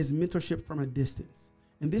is mentorship from a distance.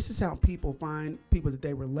 And this is how people find people that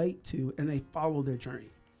they relate to and they follow their journey.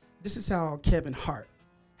 This is how Kevin Hart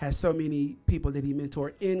has so many people that he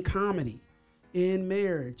mentored in comedy, in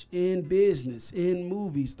marriage, in business, in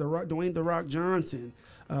movies. Dwayne "The Rock" Johnson,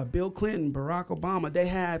 Bill Clinton, Barack Obama. They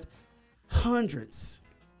have hundreds,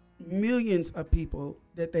 millions of people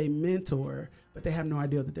that they mentor, but they have no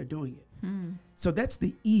idea that they're doing it. So that's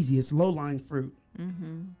the easiest low-lying fruit.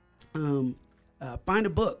 Find a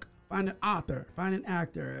book, find an author, find an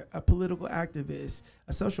actor, a political activist,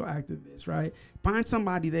 a social activist, right? Find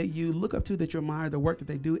somebody that you look up to, that you admire the work that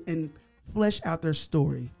they do, and flesh out their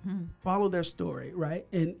story. Follow their story, right?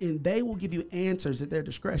 And they will give you answers at their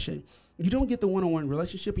discretion. You don't get the one-on-one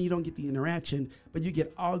relationship and you don't get the interaction, but you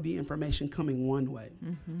get all the information coming one way.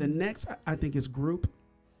 The next, I think, is group,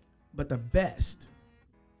 but the best,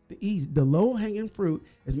 the low-hanging fruit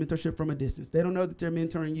is mentorship from a distance. They don't know that they're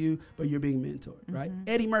mentoring you, but you're being mentored, right?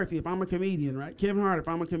 Eddie Murphy, if I'm a comedian, right? Kevin Hart, if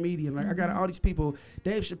I'm a comedian, like I got all these people,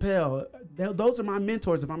 Dave Chappelle, those are my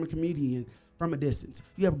mentors if I'm a comedian from a distance.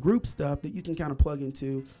 You have group stuff that you can kind of plug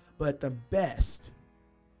into, but the best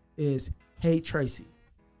is, hey, Tracy,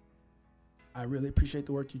 I really appreciate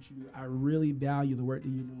the work that you do. I really value the work that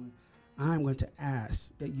you're doing. I'm going to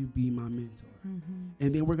ask that you be my mentor.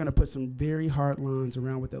 And then we're going to put some very hard lines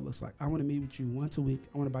around what that looks like. I want to meet with you once a week.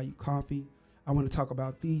 I want to buy you coffee. I want to talk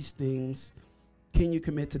about these things. Can you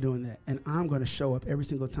commit to doing that? And I'm going to show up every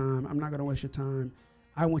single time. I'm not going to waste your time.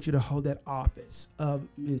 I want you to hold that office of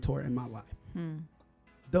mentor in my life.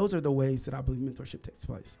 Those are the ways that I believe mentorship takes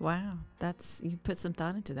place. Wow. You've put some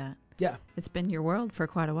thought into that. Yeah. It's been your world for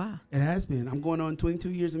quite a while. It has been. I'm going on 22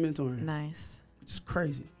 years of mentoring. Nice. It's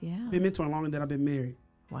crazy. Yeah. Been mentoring longer than I've been married.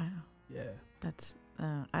 Wow. Yeah.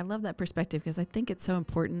 I love that perspective, because I think it's so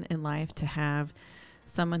important in life to have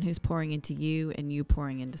someone who's pouring into you and you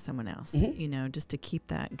pouring into someone else, just to keep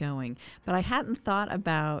that going. But I hadn't thought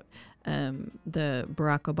about the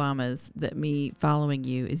Barack Obamas, that me following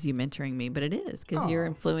you is you mentoring me, but it is, because you're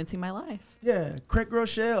influencing my life. Yeah. Craig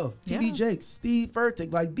Rochelle, T.D. Jakes, Steve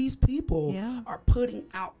Furtick, like these people are putting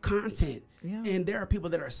out content. And there are people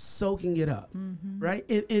that are soaking it up, right?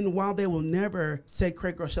 And while they will never say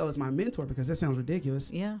Craig Rochelle is my mentor, because that sounds ridiculous.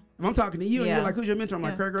 Yeah. If I'm talking to you and you're like, who's your mentor? I'm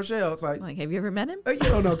like, Craig Rochelle. It's like, have you ever met him? You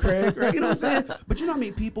don't know Craig, right? You know what I'm saying? But you know how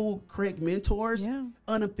many people Craig mentors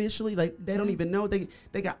unofficially? Like, they don't even know. They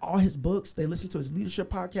got all his books. They listen to his leadership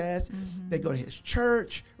podcast. They go to his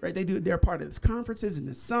church, right? They're part of his conferences and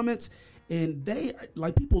his summits. And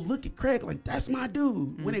people look at Craig like, that's my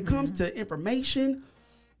dude. When it comes to information,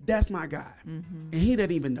 that's my guy. And he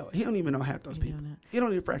doesn't even know. He don't even know half those people. He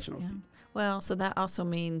don't even fraction those people. Well, so that also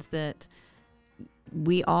means that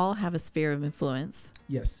we all have a sphere of influence.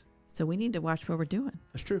 Yes. So we need to watch what we're doing.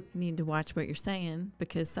 That's true. You need to watch what you're saying,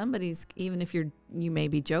 because somebody's, even if you may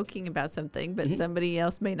be joking about something, but somebody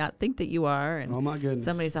else may not think that you are. And oh my goodness.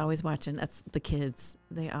 Somebody's always watching. That's the kids.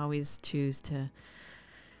 They always choose to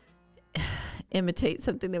imitate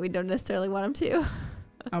something that we don't necessarily want them to.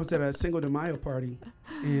 I was at a Cinco de Mayo party,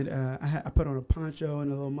 and I put on a poncho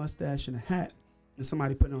and a little mustache and a hat, and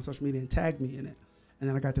somebody put it on social media and tagged me in it. And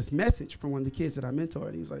then I got this message from one of the kids that I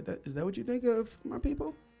mentored. He was like, is that what you think of my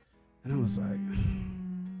people? And I was like,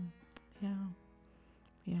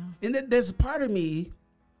 yeah. And there's a part of me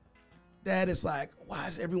that is like, why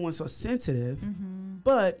is everyone so sensitive?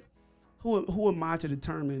 But who am I to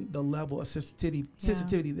determine the level of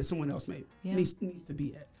sensitivity that someone else needs to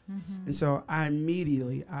be at? And so I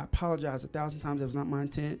apologized 1,000 times. That was not my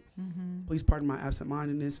intent. Please pardon my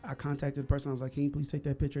absent-mindedness. I contacted the person. I was like, can you please take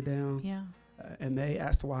that picture down? Yeah. And they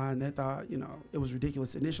asked why, and they thought, it was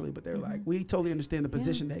ridiculous initially, but they're like, we totally understand the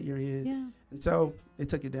position that you're in. Yeah. And so they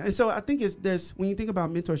took it down. And so I think when you think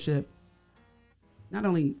about mentorship, not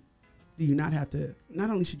only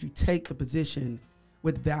should you take the position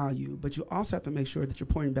with value, but you also have to make sure that you're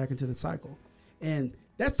pouring back into the cycle. And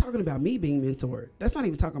that's talking about me being mentored. That's not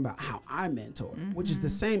even talking about how I mentor, which is the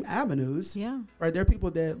same avenues. Yeah. Right. There are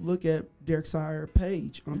people that look at Derek Sire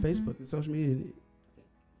page on Facebook and social media,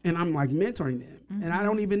 and I'm like mentoring them, and I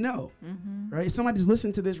don't even know. Right. Somebody's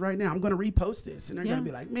listening to this right now. I'm going to repost this, and they're going to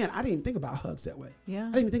be like, man, I didn't even think about hugs that way. Yeah. I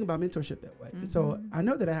didn't even think about mentorship that way. And so I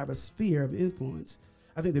know that I have a sphere of influence.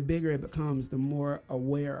 I think the bigger it becomes, the more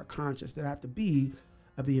aware or conscious that I have to be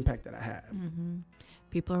of the impact that I have.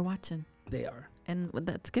 People are watching. They are. And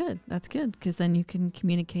that's good. That's good, because then you can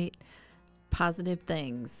communicate positive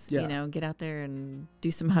things. Yeah. Get out there and do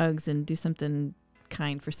some hugs and do something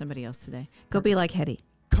kind for somebody else today. Go be like Hetty.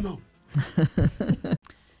 Come on.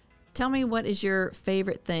 Tell me, what is your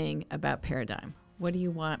favorite thing about Paradigm? What do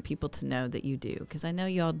you want people to know that you do? Because I know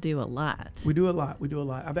y'all do a lot. We do a lot.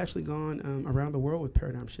 I've actually gone around the world with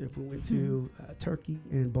Paradigm Shift. We went to Turkey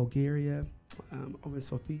and Bulgaria, over in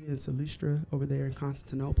Sofia and Silistra, over there in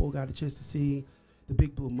Constantinople. Got a chance to see the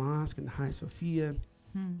Big Blue Mosque and the Hagia Sophia.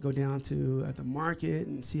 Go down to the market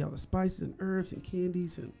and see all the spices and herbs and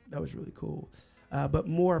candies, and that was really cool. But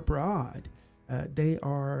more abroad, they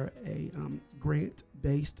are a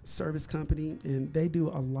grant-based service company, and they do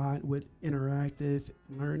a lot with interactive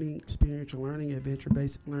learning, experiential learning,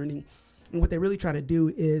 adventure-based learning. And what they really try to do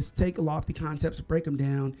is take lofty concepts, break them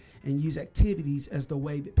down, and use activities as the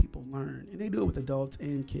way that people learn. And they do it with adults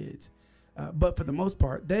and kids. But for the most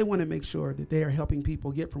part, they want to make sure that they are helping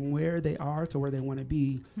people get from where they are to where they want to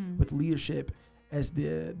be with leadership as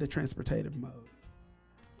the transportative mode.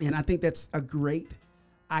 And I think that's a great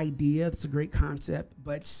idea. It's a great concept,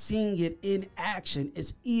 but seeing it in action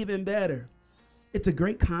is even better. It's a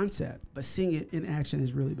great concept, but seeing it in action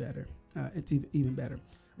is really better. It's even better.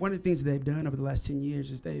 One of the things that they've done over the last 10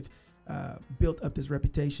 years is they've built up this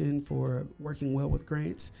reputation for working well with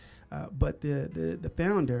grants. But the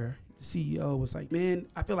founder, CEO, was like, man,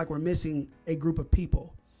 I feel like we're missing a group of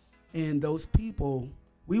people. And those people,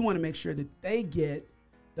 we want to make sure that they get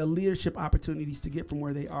the leadership opportunities to get from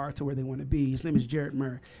where they are to where they want to be. His name is Jared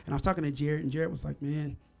Murr. And I was talking to Jared, and Jared was like,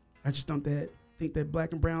 man, I just don't think that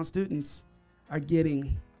black and brown students are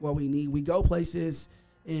getting what we need. We go places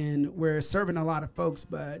and we're serving a lot of folks,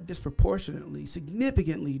 but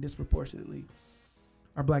significantly disproportionately,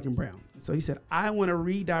 are black and brown. So he said, I want to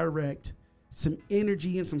redirect some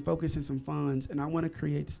energy and some focus and some funds, and I want to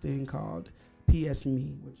create this thing called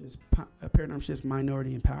PSME, which is Paradigm Shift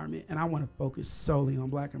Minority Empowerment, and I want to focus solely on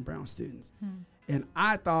black and brown students. And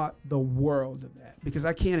I thought the world of that, because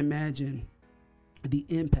I can't imagine the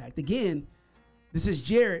impact. Again, this is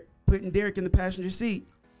Jared putting Derek in the passenger seat,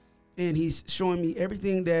 and he's showing me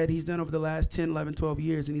everything that he's done over the last 10, 11, 12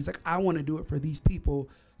 years, and he's like, I want to do it for these people.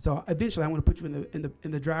 So eventually I want to put you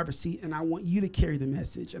in the driver's seat, and I want you to carry the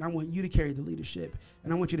message, and I want you to carry the leadership,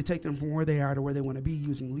 and I want you to take them from where they are to where they want to be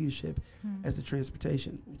using leadership as the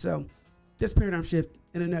transportation. So this Paradigm Shift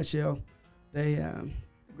in a nutshell, they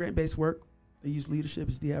grant-based work. They use leadership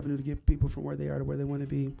as the avenue to get people from where they are to where they want to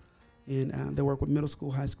be. And they work with middle school,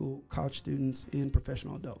 high school, college students, and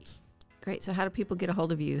professional adults. Great. So how do people get a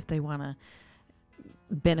hold of you if they want to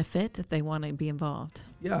benefit, if they want to be involved?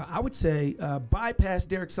 Yeah, I would say bypass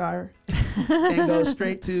Derek Sire and go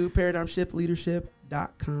straight to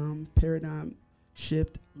ParadigmShiftLeadership.com,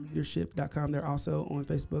 ParadigmShiftLeadership.com. They're also on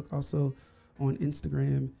Facebook, also on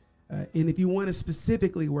Instagram. And if you want to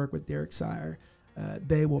specifically work with Derek Sire,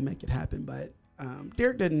 they will make it happen. But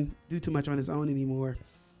Derek doesn't do too much on his own anymore.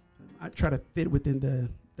 I try to fit within the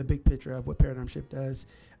big picture of what Paradigm Shift does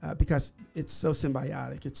because it's so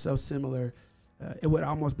symbiotic. It's so similar. It would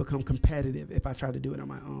almost become competitive if I tried to do it on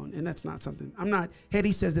my own. And that's not something,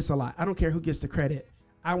 Hetty says this a lot. I don't care who gets the credit.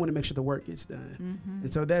 I want to make sure the work gets done.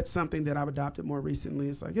 And so that's something that I've adopted more recently.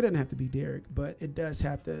 It's like, it doesn't have to be Derek, but it does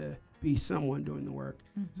have to be someone doing the work.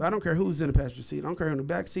 So I don't care who's in the passenger seat. I don't care who in the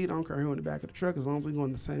back seat. I don't care who in the back of the truck, as long as we're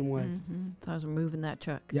going the same way. As long as we're moving that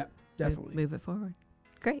truck. Yeah, definitely. Move it forward.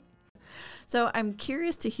 Great. So I'm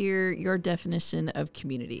curious to hear your definition of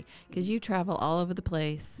community, because you travel all over the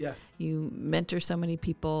place. Yeah. You mentor so many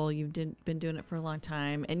people. You've been doing it for a long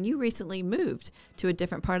time. And you recently moved to a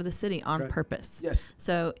different part of the city on purpose. Yes.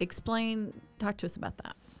 So talk to us about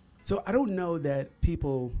that. So I don't know that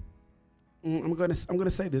people, I'm going to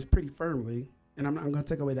say this pretty firmly, and I'm going to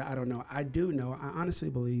take away that I don't know. I do know, I honestly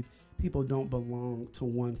believe people don't belong to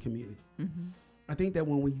one community. I think that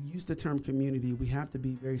when we use the term community, we have to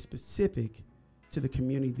be very specific to the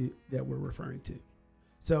community that we're referring to.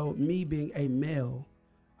 So me being a male,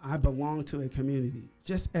 I belong to a community.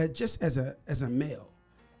 Just as a male,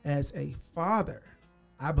 as a father,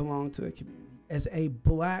 I belong to a community. As a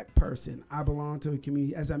black person, I belong to a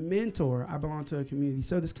community. As a mentor, I belong to a community.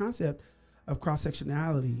 So this concept of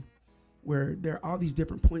cross-sectionality, where there are all these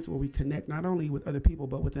different points where we connect not only with other people,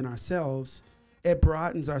 but within ourselves, it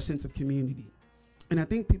broadens our sense of community. And I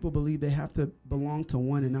think people believe they have to belong to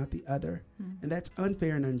one and not the other. And that's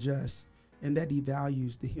unfair and unjust. And that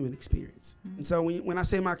devalues the human experience. And so when I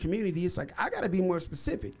say my community, it's like, I got to be more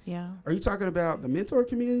specific. Yeah. Are you talking about the mentor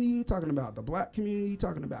community? You talking about the black community? You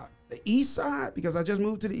talking about the east side? Because I just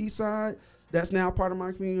moved to the east side. That's now part of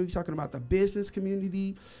my community. Are you talking about the business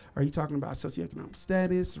community? Are you talking about socioeconomic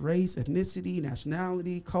status, race, ethnicity,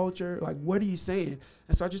 nationality, culture? Like, what are you saying?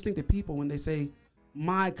 And so I just think that people, when they say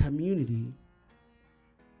my community,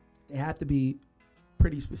 they have to be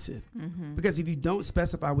pretty specific. Because if you don't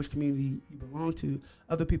specify which community you belong to,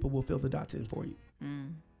 other people will fill the dots in for you.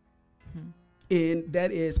 And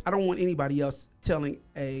that is, I don't want anybody else telling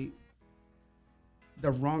the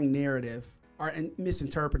wrong narrative or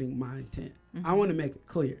misinterpreting my intent. I want to make it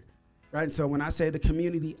clear. right? And so when I say the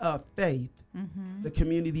community of faith, the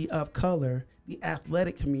community of color, the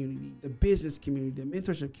athletic community, the business community, the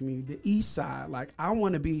mentorship community, the East Side, like I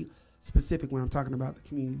want to be specific when I'm talking about the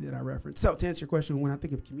community that I reference. So to answer your question, when I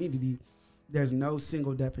think of community, there's no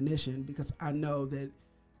single definition because I know that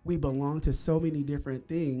we belong to so many different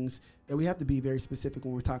things that we have to be very specific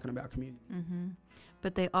when we're talking about community.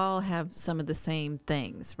 But they all have some of the same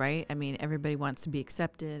things, right? I mean, everybody wants to be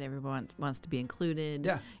accepted. Everyone wants to be included,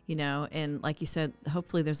 Yeah. you know, and like you said,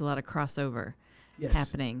 hopefully there's a lot of crossover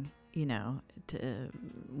happening, you know, to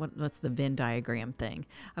what's the Venn diagram thing?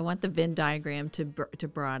 I want the Venn diagram to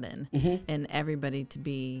broaden and everybody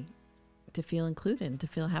to feel included,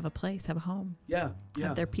 to have a place, have a home, have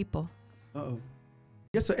their people.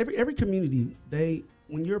 Yeah, so every community,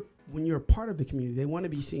 when you're a part of the community, they want to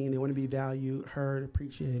be seen, they want to be valued, heard,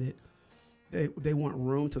 appreciated. They want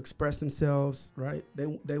room to express themselves, right?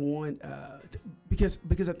 They want because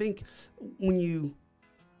I think when you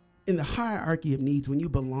in the hierarchy of needs, when you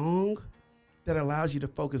belong, that allows you to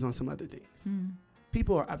focus on some other things.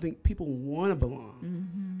 I think people want to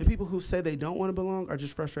belong, and people who say they don't want to belong are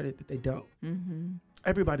just frustrated that they don't.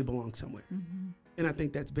 Everybody belongs somewhere, and I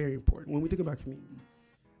think that's very important when we think about community.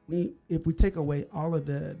 If we take away all of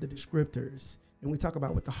the descriptors and we talk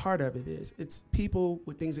about what the heart of it is, it's people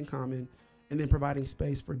with things in common and then providing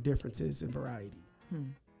space for differences and variety.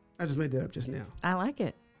 I just made that up just now. I like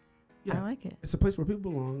it. Yeah. I like it. It's a place where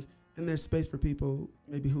people belong and there's space for people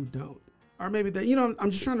maybe who don't. Or maybe that, you know,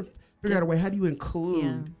 I'm just trying to figure out a way, how do you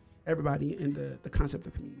include everybody in the concept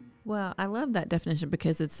of community? Well, I love that definition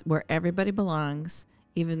because it's where everybody belongs,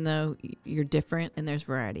 even though you're different and there's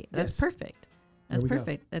variety. That's perfect. That's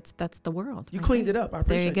perfect. Go. That's the world. You cleaned it up. I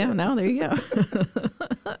appreciate There you go. That. No, there you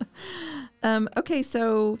go. Okay,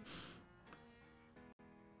 so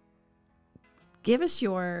give us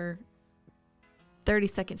your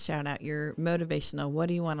 30-second shout out, your motivational. What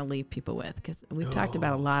do you want to leave people with? Because we've talked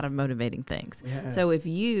about a lot of motivating things. Yeah. So if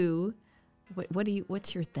you,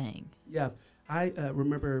 what's your thing? Yeah, I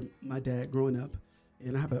remember my dad growing up,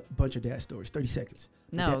 and I have a bunch of dad stories. 30 seconds.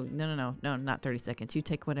 No, not 30 seconds. You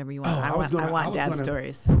take whatever you want. I want dad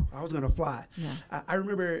stories. I was going to fly. Yeah. I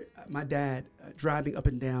remember my dad driving up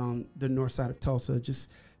and down the north side of Tulsa,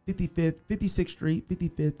 just 55th, 56th Street,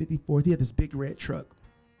 55th, 54th. He had this big red truck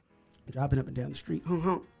driving up and down the street.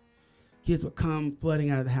 Kids would come flooding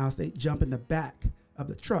out of the house. They'd jump in the back of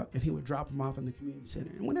the truck, and he would drop them off in the community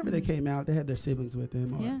center. And whenever they came out, they had their siblings with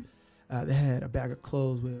them, or they had a bag of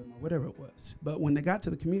clothes with them, or whatever it was. But when they got to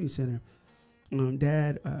the community center,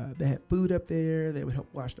 Dad, they had food up there. They would help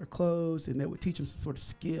wash their clothes, and they would teach them some sort of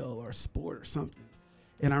skill or sport or something.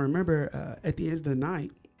 And I remember at the end of the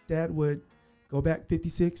night, Dad would go back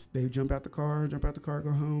 56. They would jump out the car,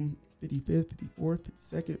 go home. 55th, 54th,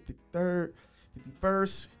 52nd, 53rd,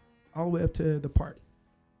 51st, all the way up to the park.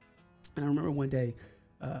 And I remember one day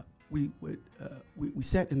we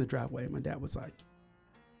sat in the driveway, and my dad was like,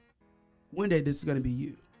 "One day this is going to be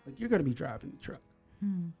you. Like, you're going to be driving the truck."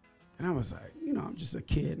 And I was like, you know, I'm just a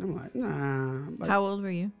kid. And I'm like, nah. Like, how old were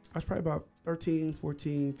you? I was probably about 13,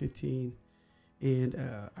 14, 15. And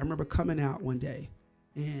I remember coming out one day,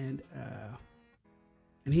 and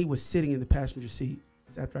he was sitting in the passenger seat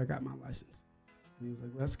after I got my license. And he was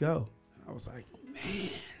like, "Let's go." And I was like, man.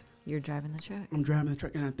 You're driving the truck. I'm driving the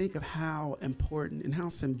truck. And I think of how important and how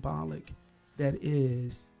symbolic that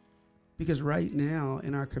is. Because right now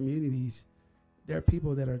in our communities, there are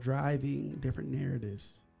people that are driving different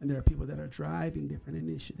narratives. And there are people that are driving different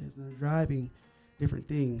initiatives and are driving different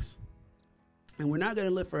things. And we're not going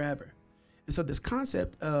to live forever. And so this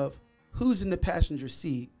concept of who's in the passenger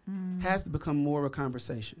seat has to become more of a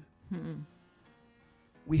conversation.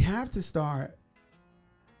 We have to start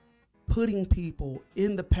putting people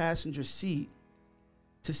in the passenger seat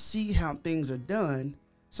to see how things are done,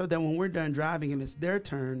 so that when we're done driving and it's their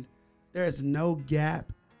turn, there is no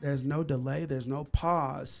gap, there's no delay, there's no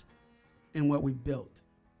pause in what we built.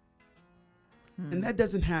 And that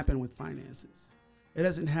doesn't happen with finances. It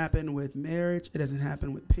doesn't happen with marriage. It doesn't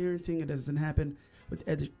happen with parenting. It doesn't happen with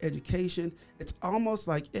education. It's almost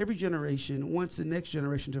like every generation wants the next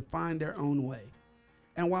generation to find their own way.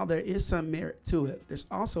 And while there is some merit to it, there's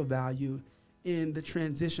also value in the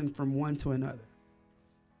transition from one to another.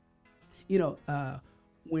 You know,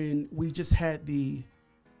 when we just had the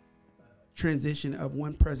transition of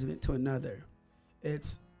one president to another,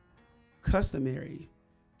 it's customary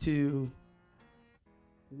to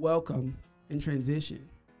welcome and transition.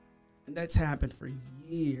 And that's happened for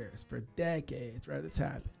years, for decades, right? It's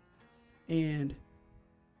happened. And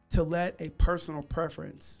to let a personal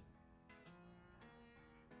preference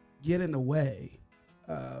get in the way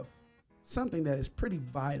of something that is pretty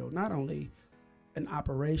vital, not only an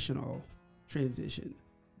operational transition,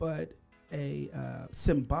 but a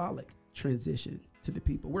symbolic transition to the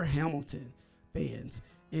people. We're Hamilton fans,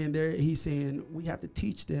 and he's saying we have to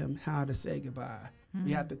teach them how to say goodbye.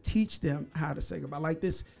 We have to teach them how to say goodbye. Like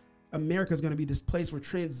this, America is going to be this place where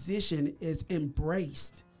transition is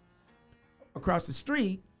embraced. Across the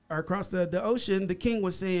street or across the ocean, the king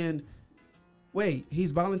was saying, wait,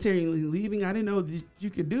 he's voluntarily leaving? I didn't know you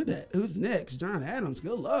could do that. Who's next? John Adams,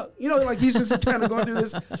 good luck. You know, like he's just kind of going through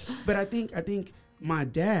this. But I think my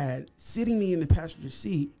dad sitting me in the passenger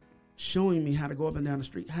seat, showing me how to go up and down the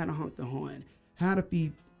street, how to honk the horn, how to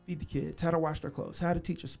feed the kids, how to wash their clothes, how to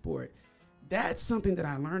teach a sport. That's something that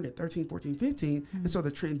I learned at 13, 14, 15. And so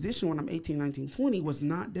the transition when I'm 18, 19, 20 was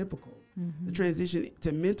not difficult. The transition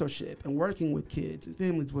to mentorship and working with kids and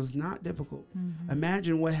families was not difficult.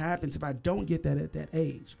 Imagine what happens if I don't get that at that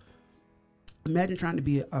age. Imagine trying to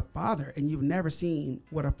be a father and you've never seen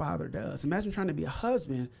what a father does. Imagine trying to be a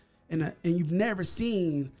husband and you've never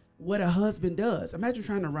seen what a husband does. Imagine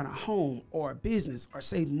trying to run a home or a business or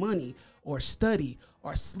save money or study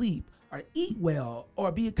or sleep or eat well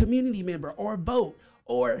or be a community member or vote.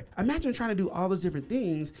 Or imagine trying to do all those different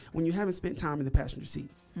things when you haven't spent time in the passenger seat.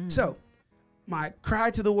 So my cry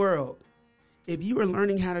to the world, if you are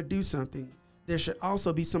learning how to do something, there should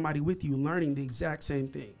also be somebody with you learning the exact same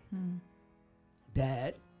thing.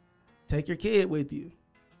 Dad, take your kid with you,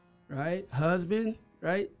 right? Husband,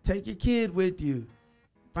 right? Take your kid with you.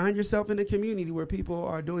 Find yourself in a community where people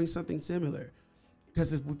are doing something similar.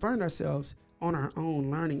 Because if we find ourselves on our own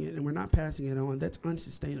learning it and we're not passing it on, that's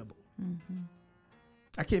unsustainable.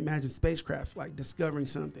 I can't imagine spacecraft like discovering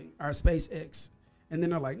something, or SpaceX, and then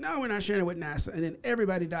they're like, no, we're not sharing it with NASA. And then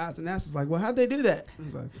everybody dies, and NASA's like, well, how'd they do that? I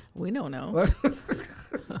was like, we don't know.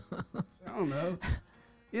 I don't know.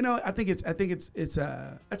 You know, I think it's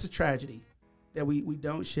that's a tragedy that we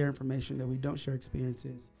don't share information, that we don't share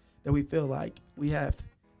experiences, that we feel like we have.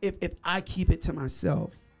 If I keep it to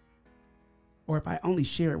myself, or if I only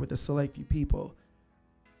share it with a select few people,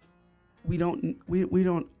 we don't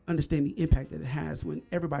understand the impact that it has when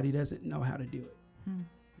everybody doesn't know how to do it.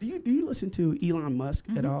 Do you listen to Elon Musk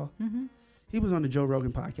at all? He was on the Joe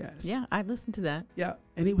Rogan podcast. Yeah, I listened to that. Yeah,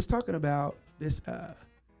 and he was talking about this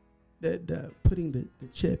the putting the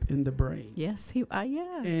chip in the brain. Yes,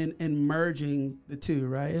 yeah. And merging the two,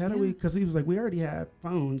 right? How do we? Because he was like, we already have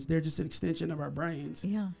phones; they're just an extension of our brains.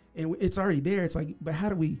 Yeah, and it's already there. It's like, but how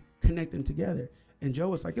do we connect them together? And Joe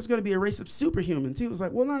was like, it's going to be a race of superhumans. He was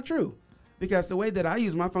like, well, not true, because the way that I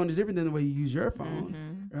use my phone is different than the way you use your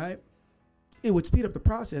phone, right? It would speed up the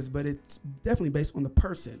process, but it's definitely based on the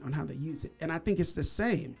person, on how they use it. And I think it's the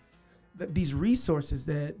same. That these resources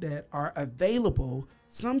that are available,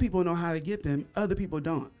 some people know how to get them, other people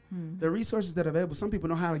don't. The resources that are available, some people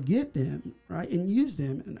know how to get them, right, and use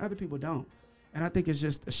them, and other people don't. And I think it's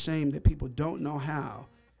just a shame that people don't know how,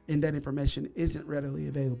 and that information isn't readily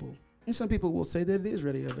available. And some people will say that it is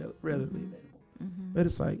readily available. But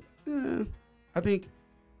it's like, I think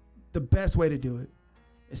the best way to do it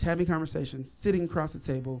is having conversations, sitting across the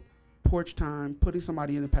table, porch time, putting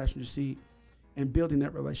somebody in the passenger seat, and building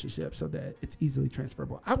that relationship so that it's easily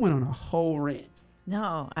transferable. I went on a whole rant.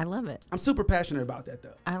 No, I love it. I'm super passionate about that,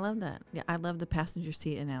 though. I love that. Yeah, I love the passenger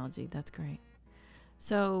seat analogy. That's great.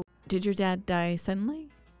 So, did your dad die suddenly?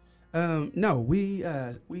 No, we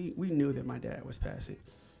knew that my dad was passing.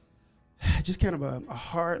 Just kind of a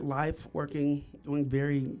hard life, working, doing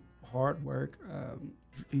very hard work.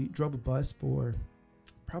 He drove a bus for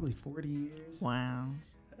probably 40 years. Wow.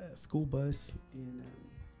 School bus, and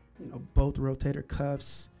both rotator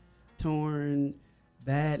cuffs torn,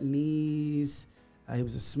 bad knees. He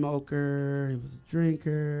was a smoker. He was a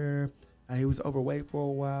drinker. He was overweight for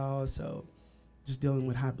a while, so just dealing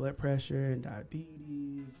with high blood pressure and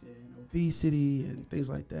diabetes and obesity and things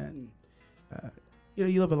like that. And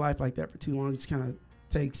you live a life like that for too long, it just kind of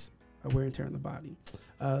takes a wear and tear on the body.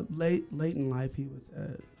 Late in life, he was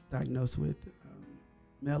diagnosed with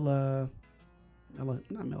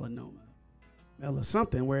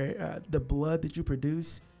something where the blood that you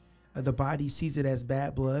produce, the body sees it as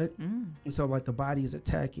bad blood, and so like the body is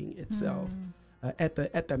attacking itself at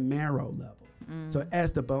the marrow level. So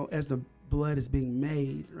as the blood is being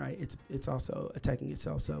made, right, it's also attacking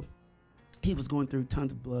itself. So he was going through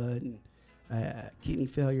tons of blood and kidney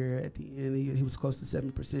failure at the end. He was close to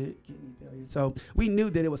 7% kidney failure. So we knew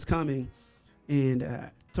that it was coming,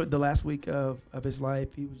 and so the last week of his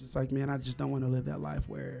life, he was just like, man, I just don't want to live that life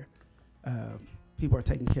where people are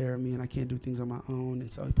taking care of me and I can't do things on my own.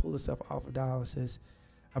 And so he pulled himself off of dialysis,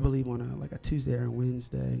 I believe on a Tuesday or a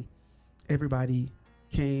Wednesday. Everybody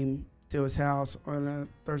came to his house on a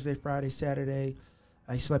Thursday, Friday, Saturday.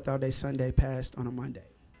 He slept all day Sunday, passed on a Monday.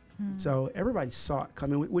 So everybody saw it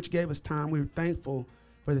coming, which gave us time. We were thankful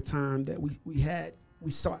for the time that we had.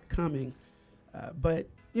 We saw it coming. But,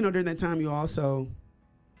 during that time, you also,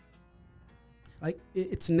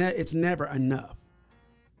 it's never enough.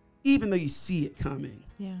 Even though you see it coming.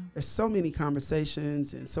 Yeah. There's so many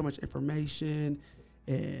conversations and so much information.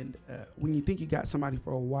 And when you think you got somebody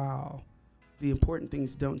for a while, the important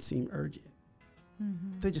things don't seem urgent.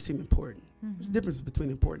 They just seem important. There's a difference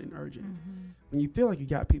between important and urgent. When you feel like you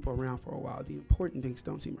got people around for a while, the important things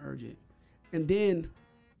don't seem urgent. And then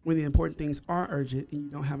when the important things are urgent and you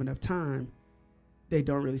don't have enough time, they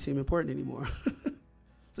don't really seem important anymore.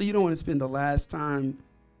 So you don't want to spend the last time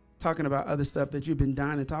talking about other stuff that you've been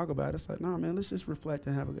dying to talk about. It's like, no, man, let's just reflect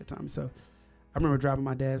and have a good time. So I remember driving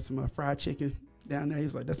my dad some fried chicken down there. He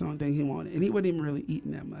was like, that's the only thing he wanted. And he wasn't even really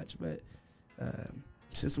eating that much, but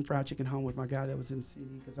sent some fried chicken home with my guy that was in the city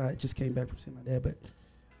because I just came back from seeing my dad. But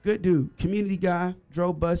good dude, community guy,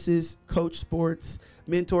 drove buses, coached sports,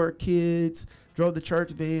 mentored kids, drove the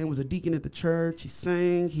church van, was a deacon at the church. He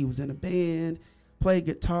sang, he was in a band, played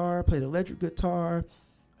guitar, played electric guitar,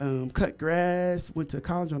 cut grass, went to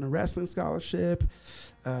college on a wrestling scholarship,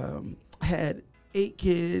 had 8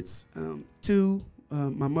 kids, 2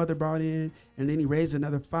 my mother brought in, and then he raised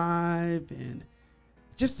another 5, and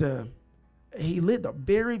just he lived a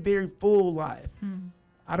very, very full life.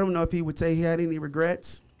 I don't know if he would say he had any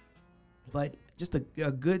regrets, but just a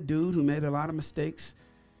good dude who made a lot of mistakes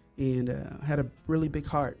and had a really big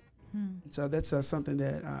heart. So that's something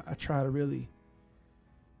that I try to really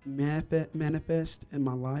manifest in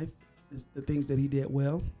my life, is the things that he did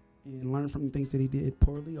well and learn from the things that he did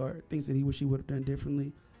poorly or things that he wish he would have done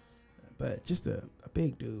differently. But just a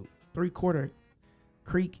big dude, 3/4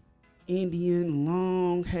 Creek Indian,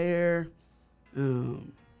 long hair,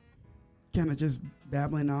 kind of just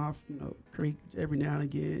babbling off, Creek every now and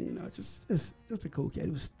again, just a cool kid.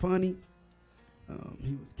 He was funny.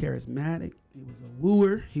 He was charismatic. He was a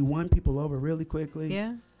wooer. He won people over really quickly.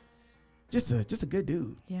 Yeah. Just a good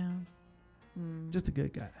dude. Yeah. Just a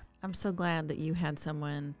good guy. I'm so glad that you had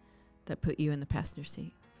someone that put you in the passenger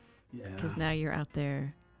seat. Yeah. Because now you're out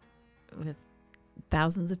there with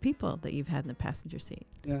thousands of people that you've had in the passenger seat.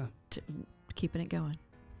 Yeah. Keeping it going.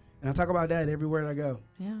 And I talk about that everywhere I go.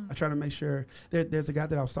 Yeah. I try to make sure. There's a guy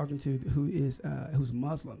that I was talking to who's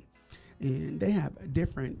Muslim, and they have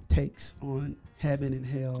different takes on heaven and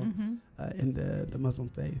hell in the Muslim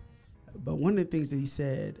faith. But one of the things that he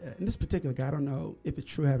said, and this particular guy, I don't know if it's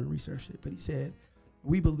true, I haven't researched it, but he said,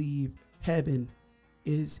 we believe heaven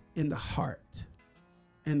is in the heart.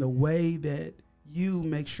 And the way that you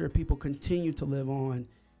make sure people continue to live on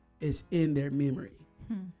is in their memory.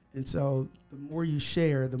 And so the more you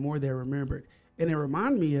share, the more they're remembered. And it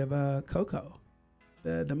reminded me of Coco,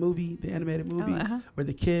 the movie, the animated movie, where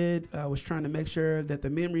the kid was trying to make sure that the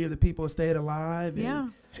memory of the people stayed alive.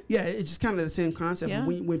 And yeah, it's just kind of the same concept. Yeah.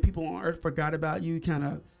 When people on earth forgot about you, kind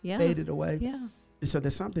of faded away. Yeah. And so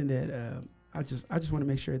there's something that I just want to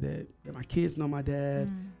make sure that my kids know my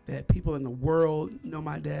dad, that people in the world know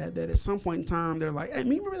my dad, that at some point in time they're like, hey,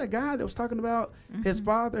 remember that guy that was talking about his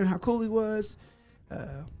father and how cool he was?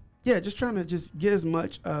 Just trying to just get as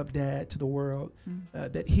much of dad to the world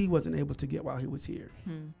that he wasn't able to get while he was here.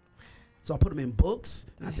 So I put them in books,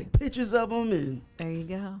 and I take pictures of them, and there you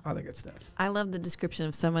go. All that good stuff. I love the description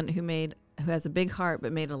of someone who has a big heart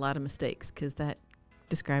but made a lot of mistakes, because that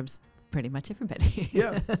describes pretty much everybody.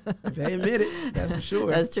 Yeah, they admit it. That's for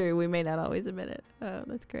sure. That's true. We may not always admit it. Oh,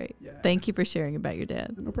 that's great. Yeah. Thank you for sharing about your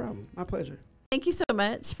dad. No problem. My pleasure. Thank you so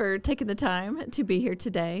much for taking the time to be here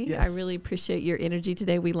today. Yes. I really appreciate your energy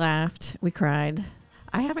today. We laughed. We cried.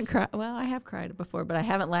 I haven't cried. Well, I have cried before, but I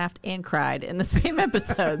haven't laughed and cried in the same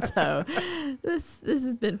episode. So this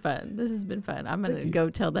has been fun. This has been fun. I'm going to go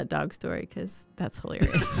tell that dog story because that's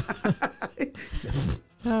hilarious.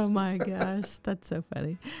 Oh my gosh, that's so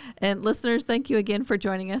funny. And listeners, thank you again for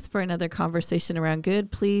joining us for another conversation around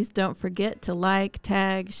good. Please don't forget to like,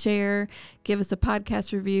 tag, share, give us a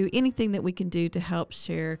podcast review, anything that we can do to help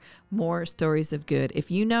share more stories of good.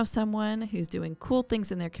 If you know someone who's doing cool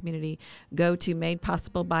things in their community, go to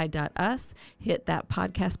madepossibleby.us, hit that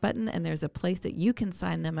podcast button, and there's a place that you can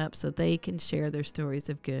sign them up so they can share their stories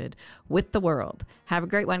of good with the world. Have a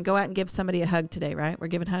great one. Go out and give somebody a hug today, right? We're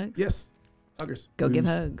giving hugs? Yes. Huggers. Go give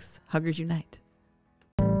hugs. Huggers unite.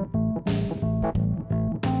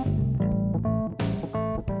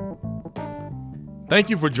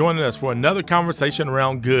 Thank you for joining us for another conversation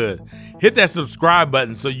around good. Hit that subscribe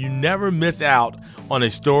button so you never miss out on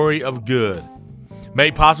a story of good.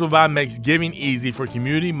 Made Possible by makes giving easy for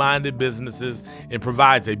community-minded businesses and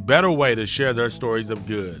provides a better way to share their stories of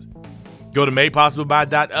good. Go to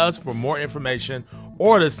madepossibleby.us for more information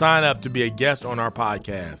or to sign up to be a guest on our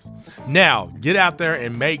podcast. Now, get out there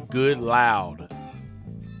and make good loud.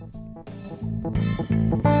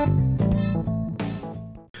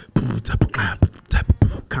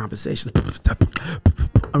 Conversations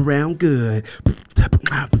around good.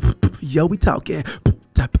 Yo, we talking.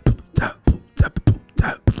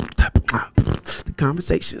 The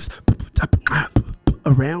conversations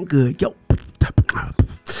around good.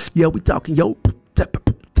 Yo, we talking. Yo.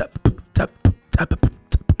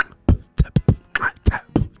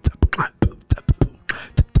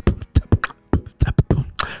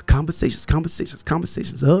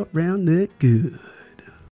 Conversations around that good.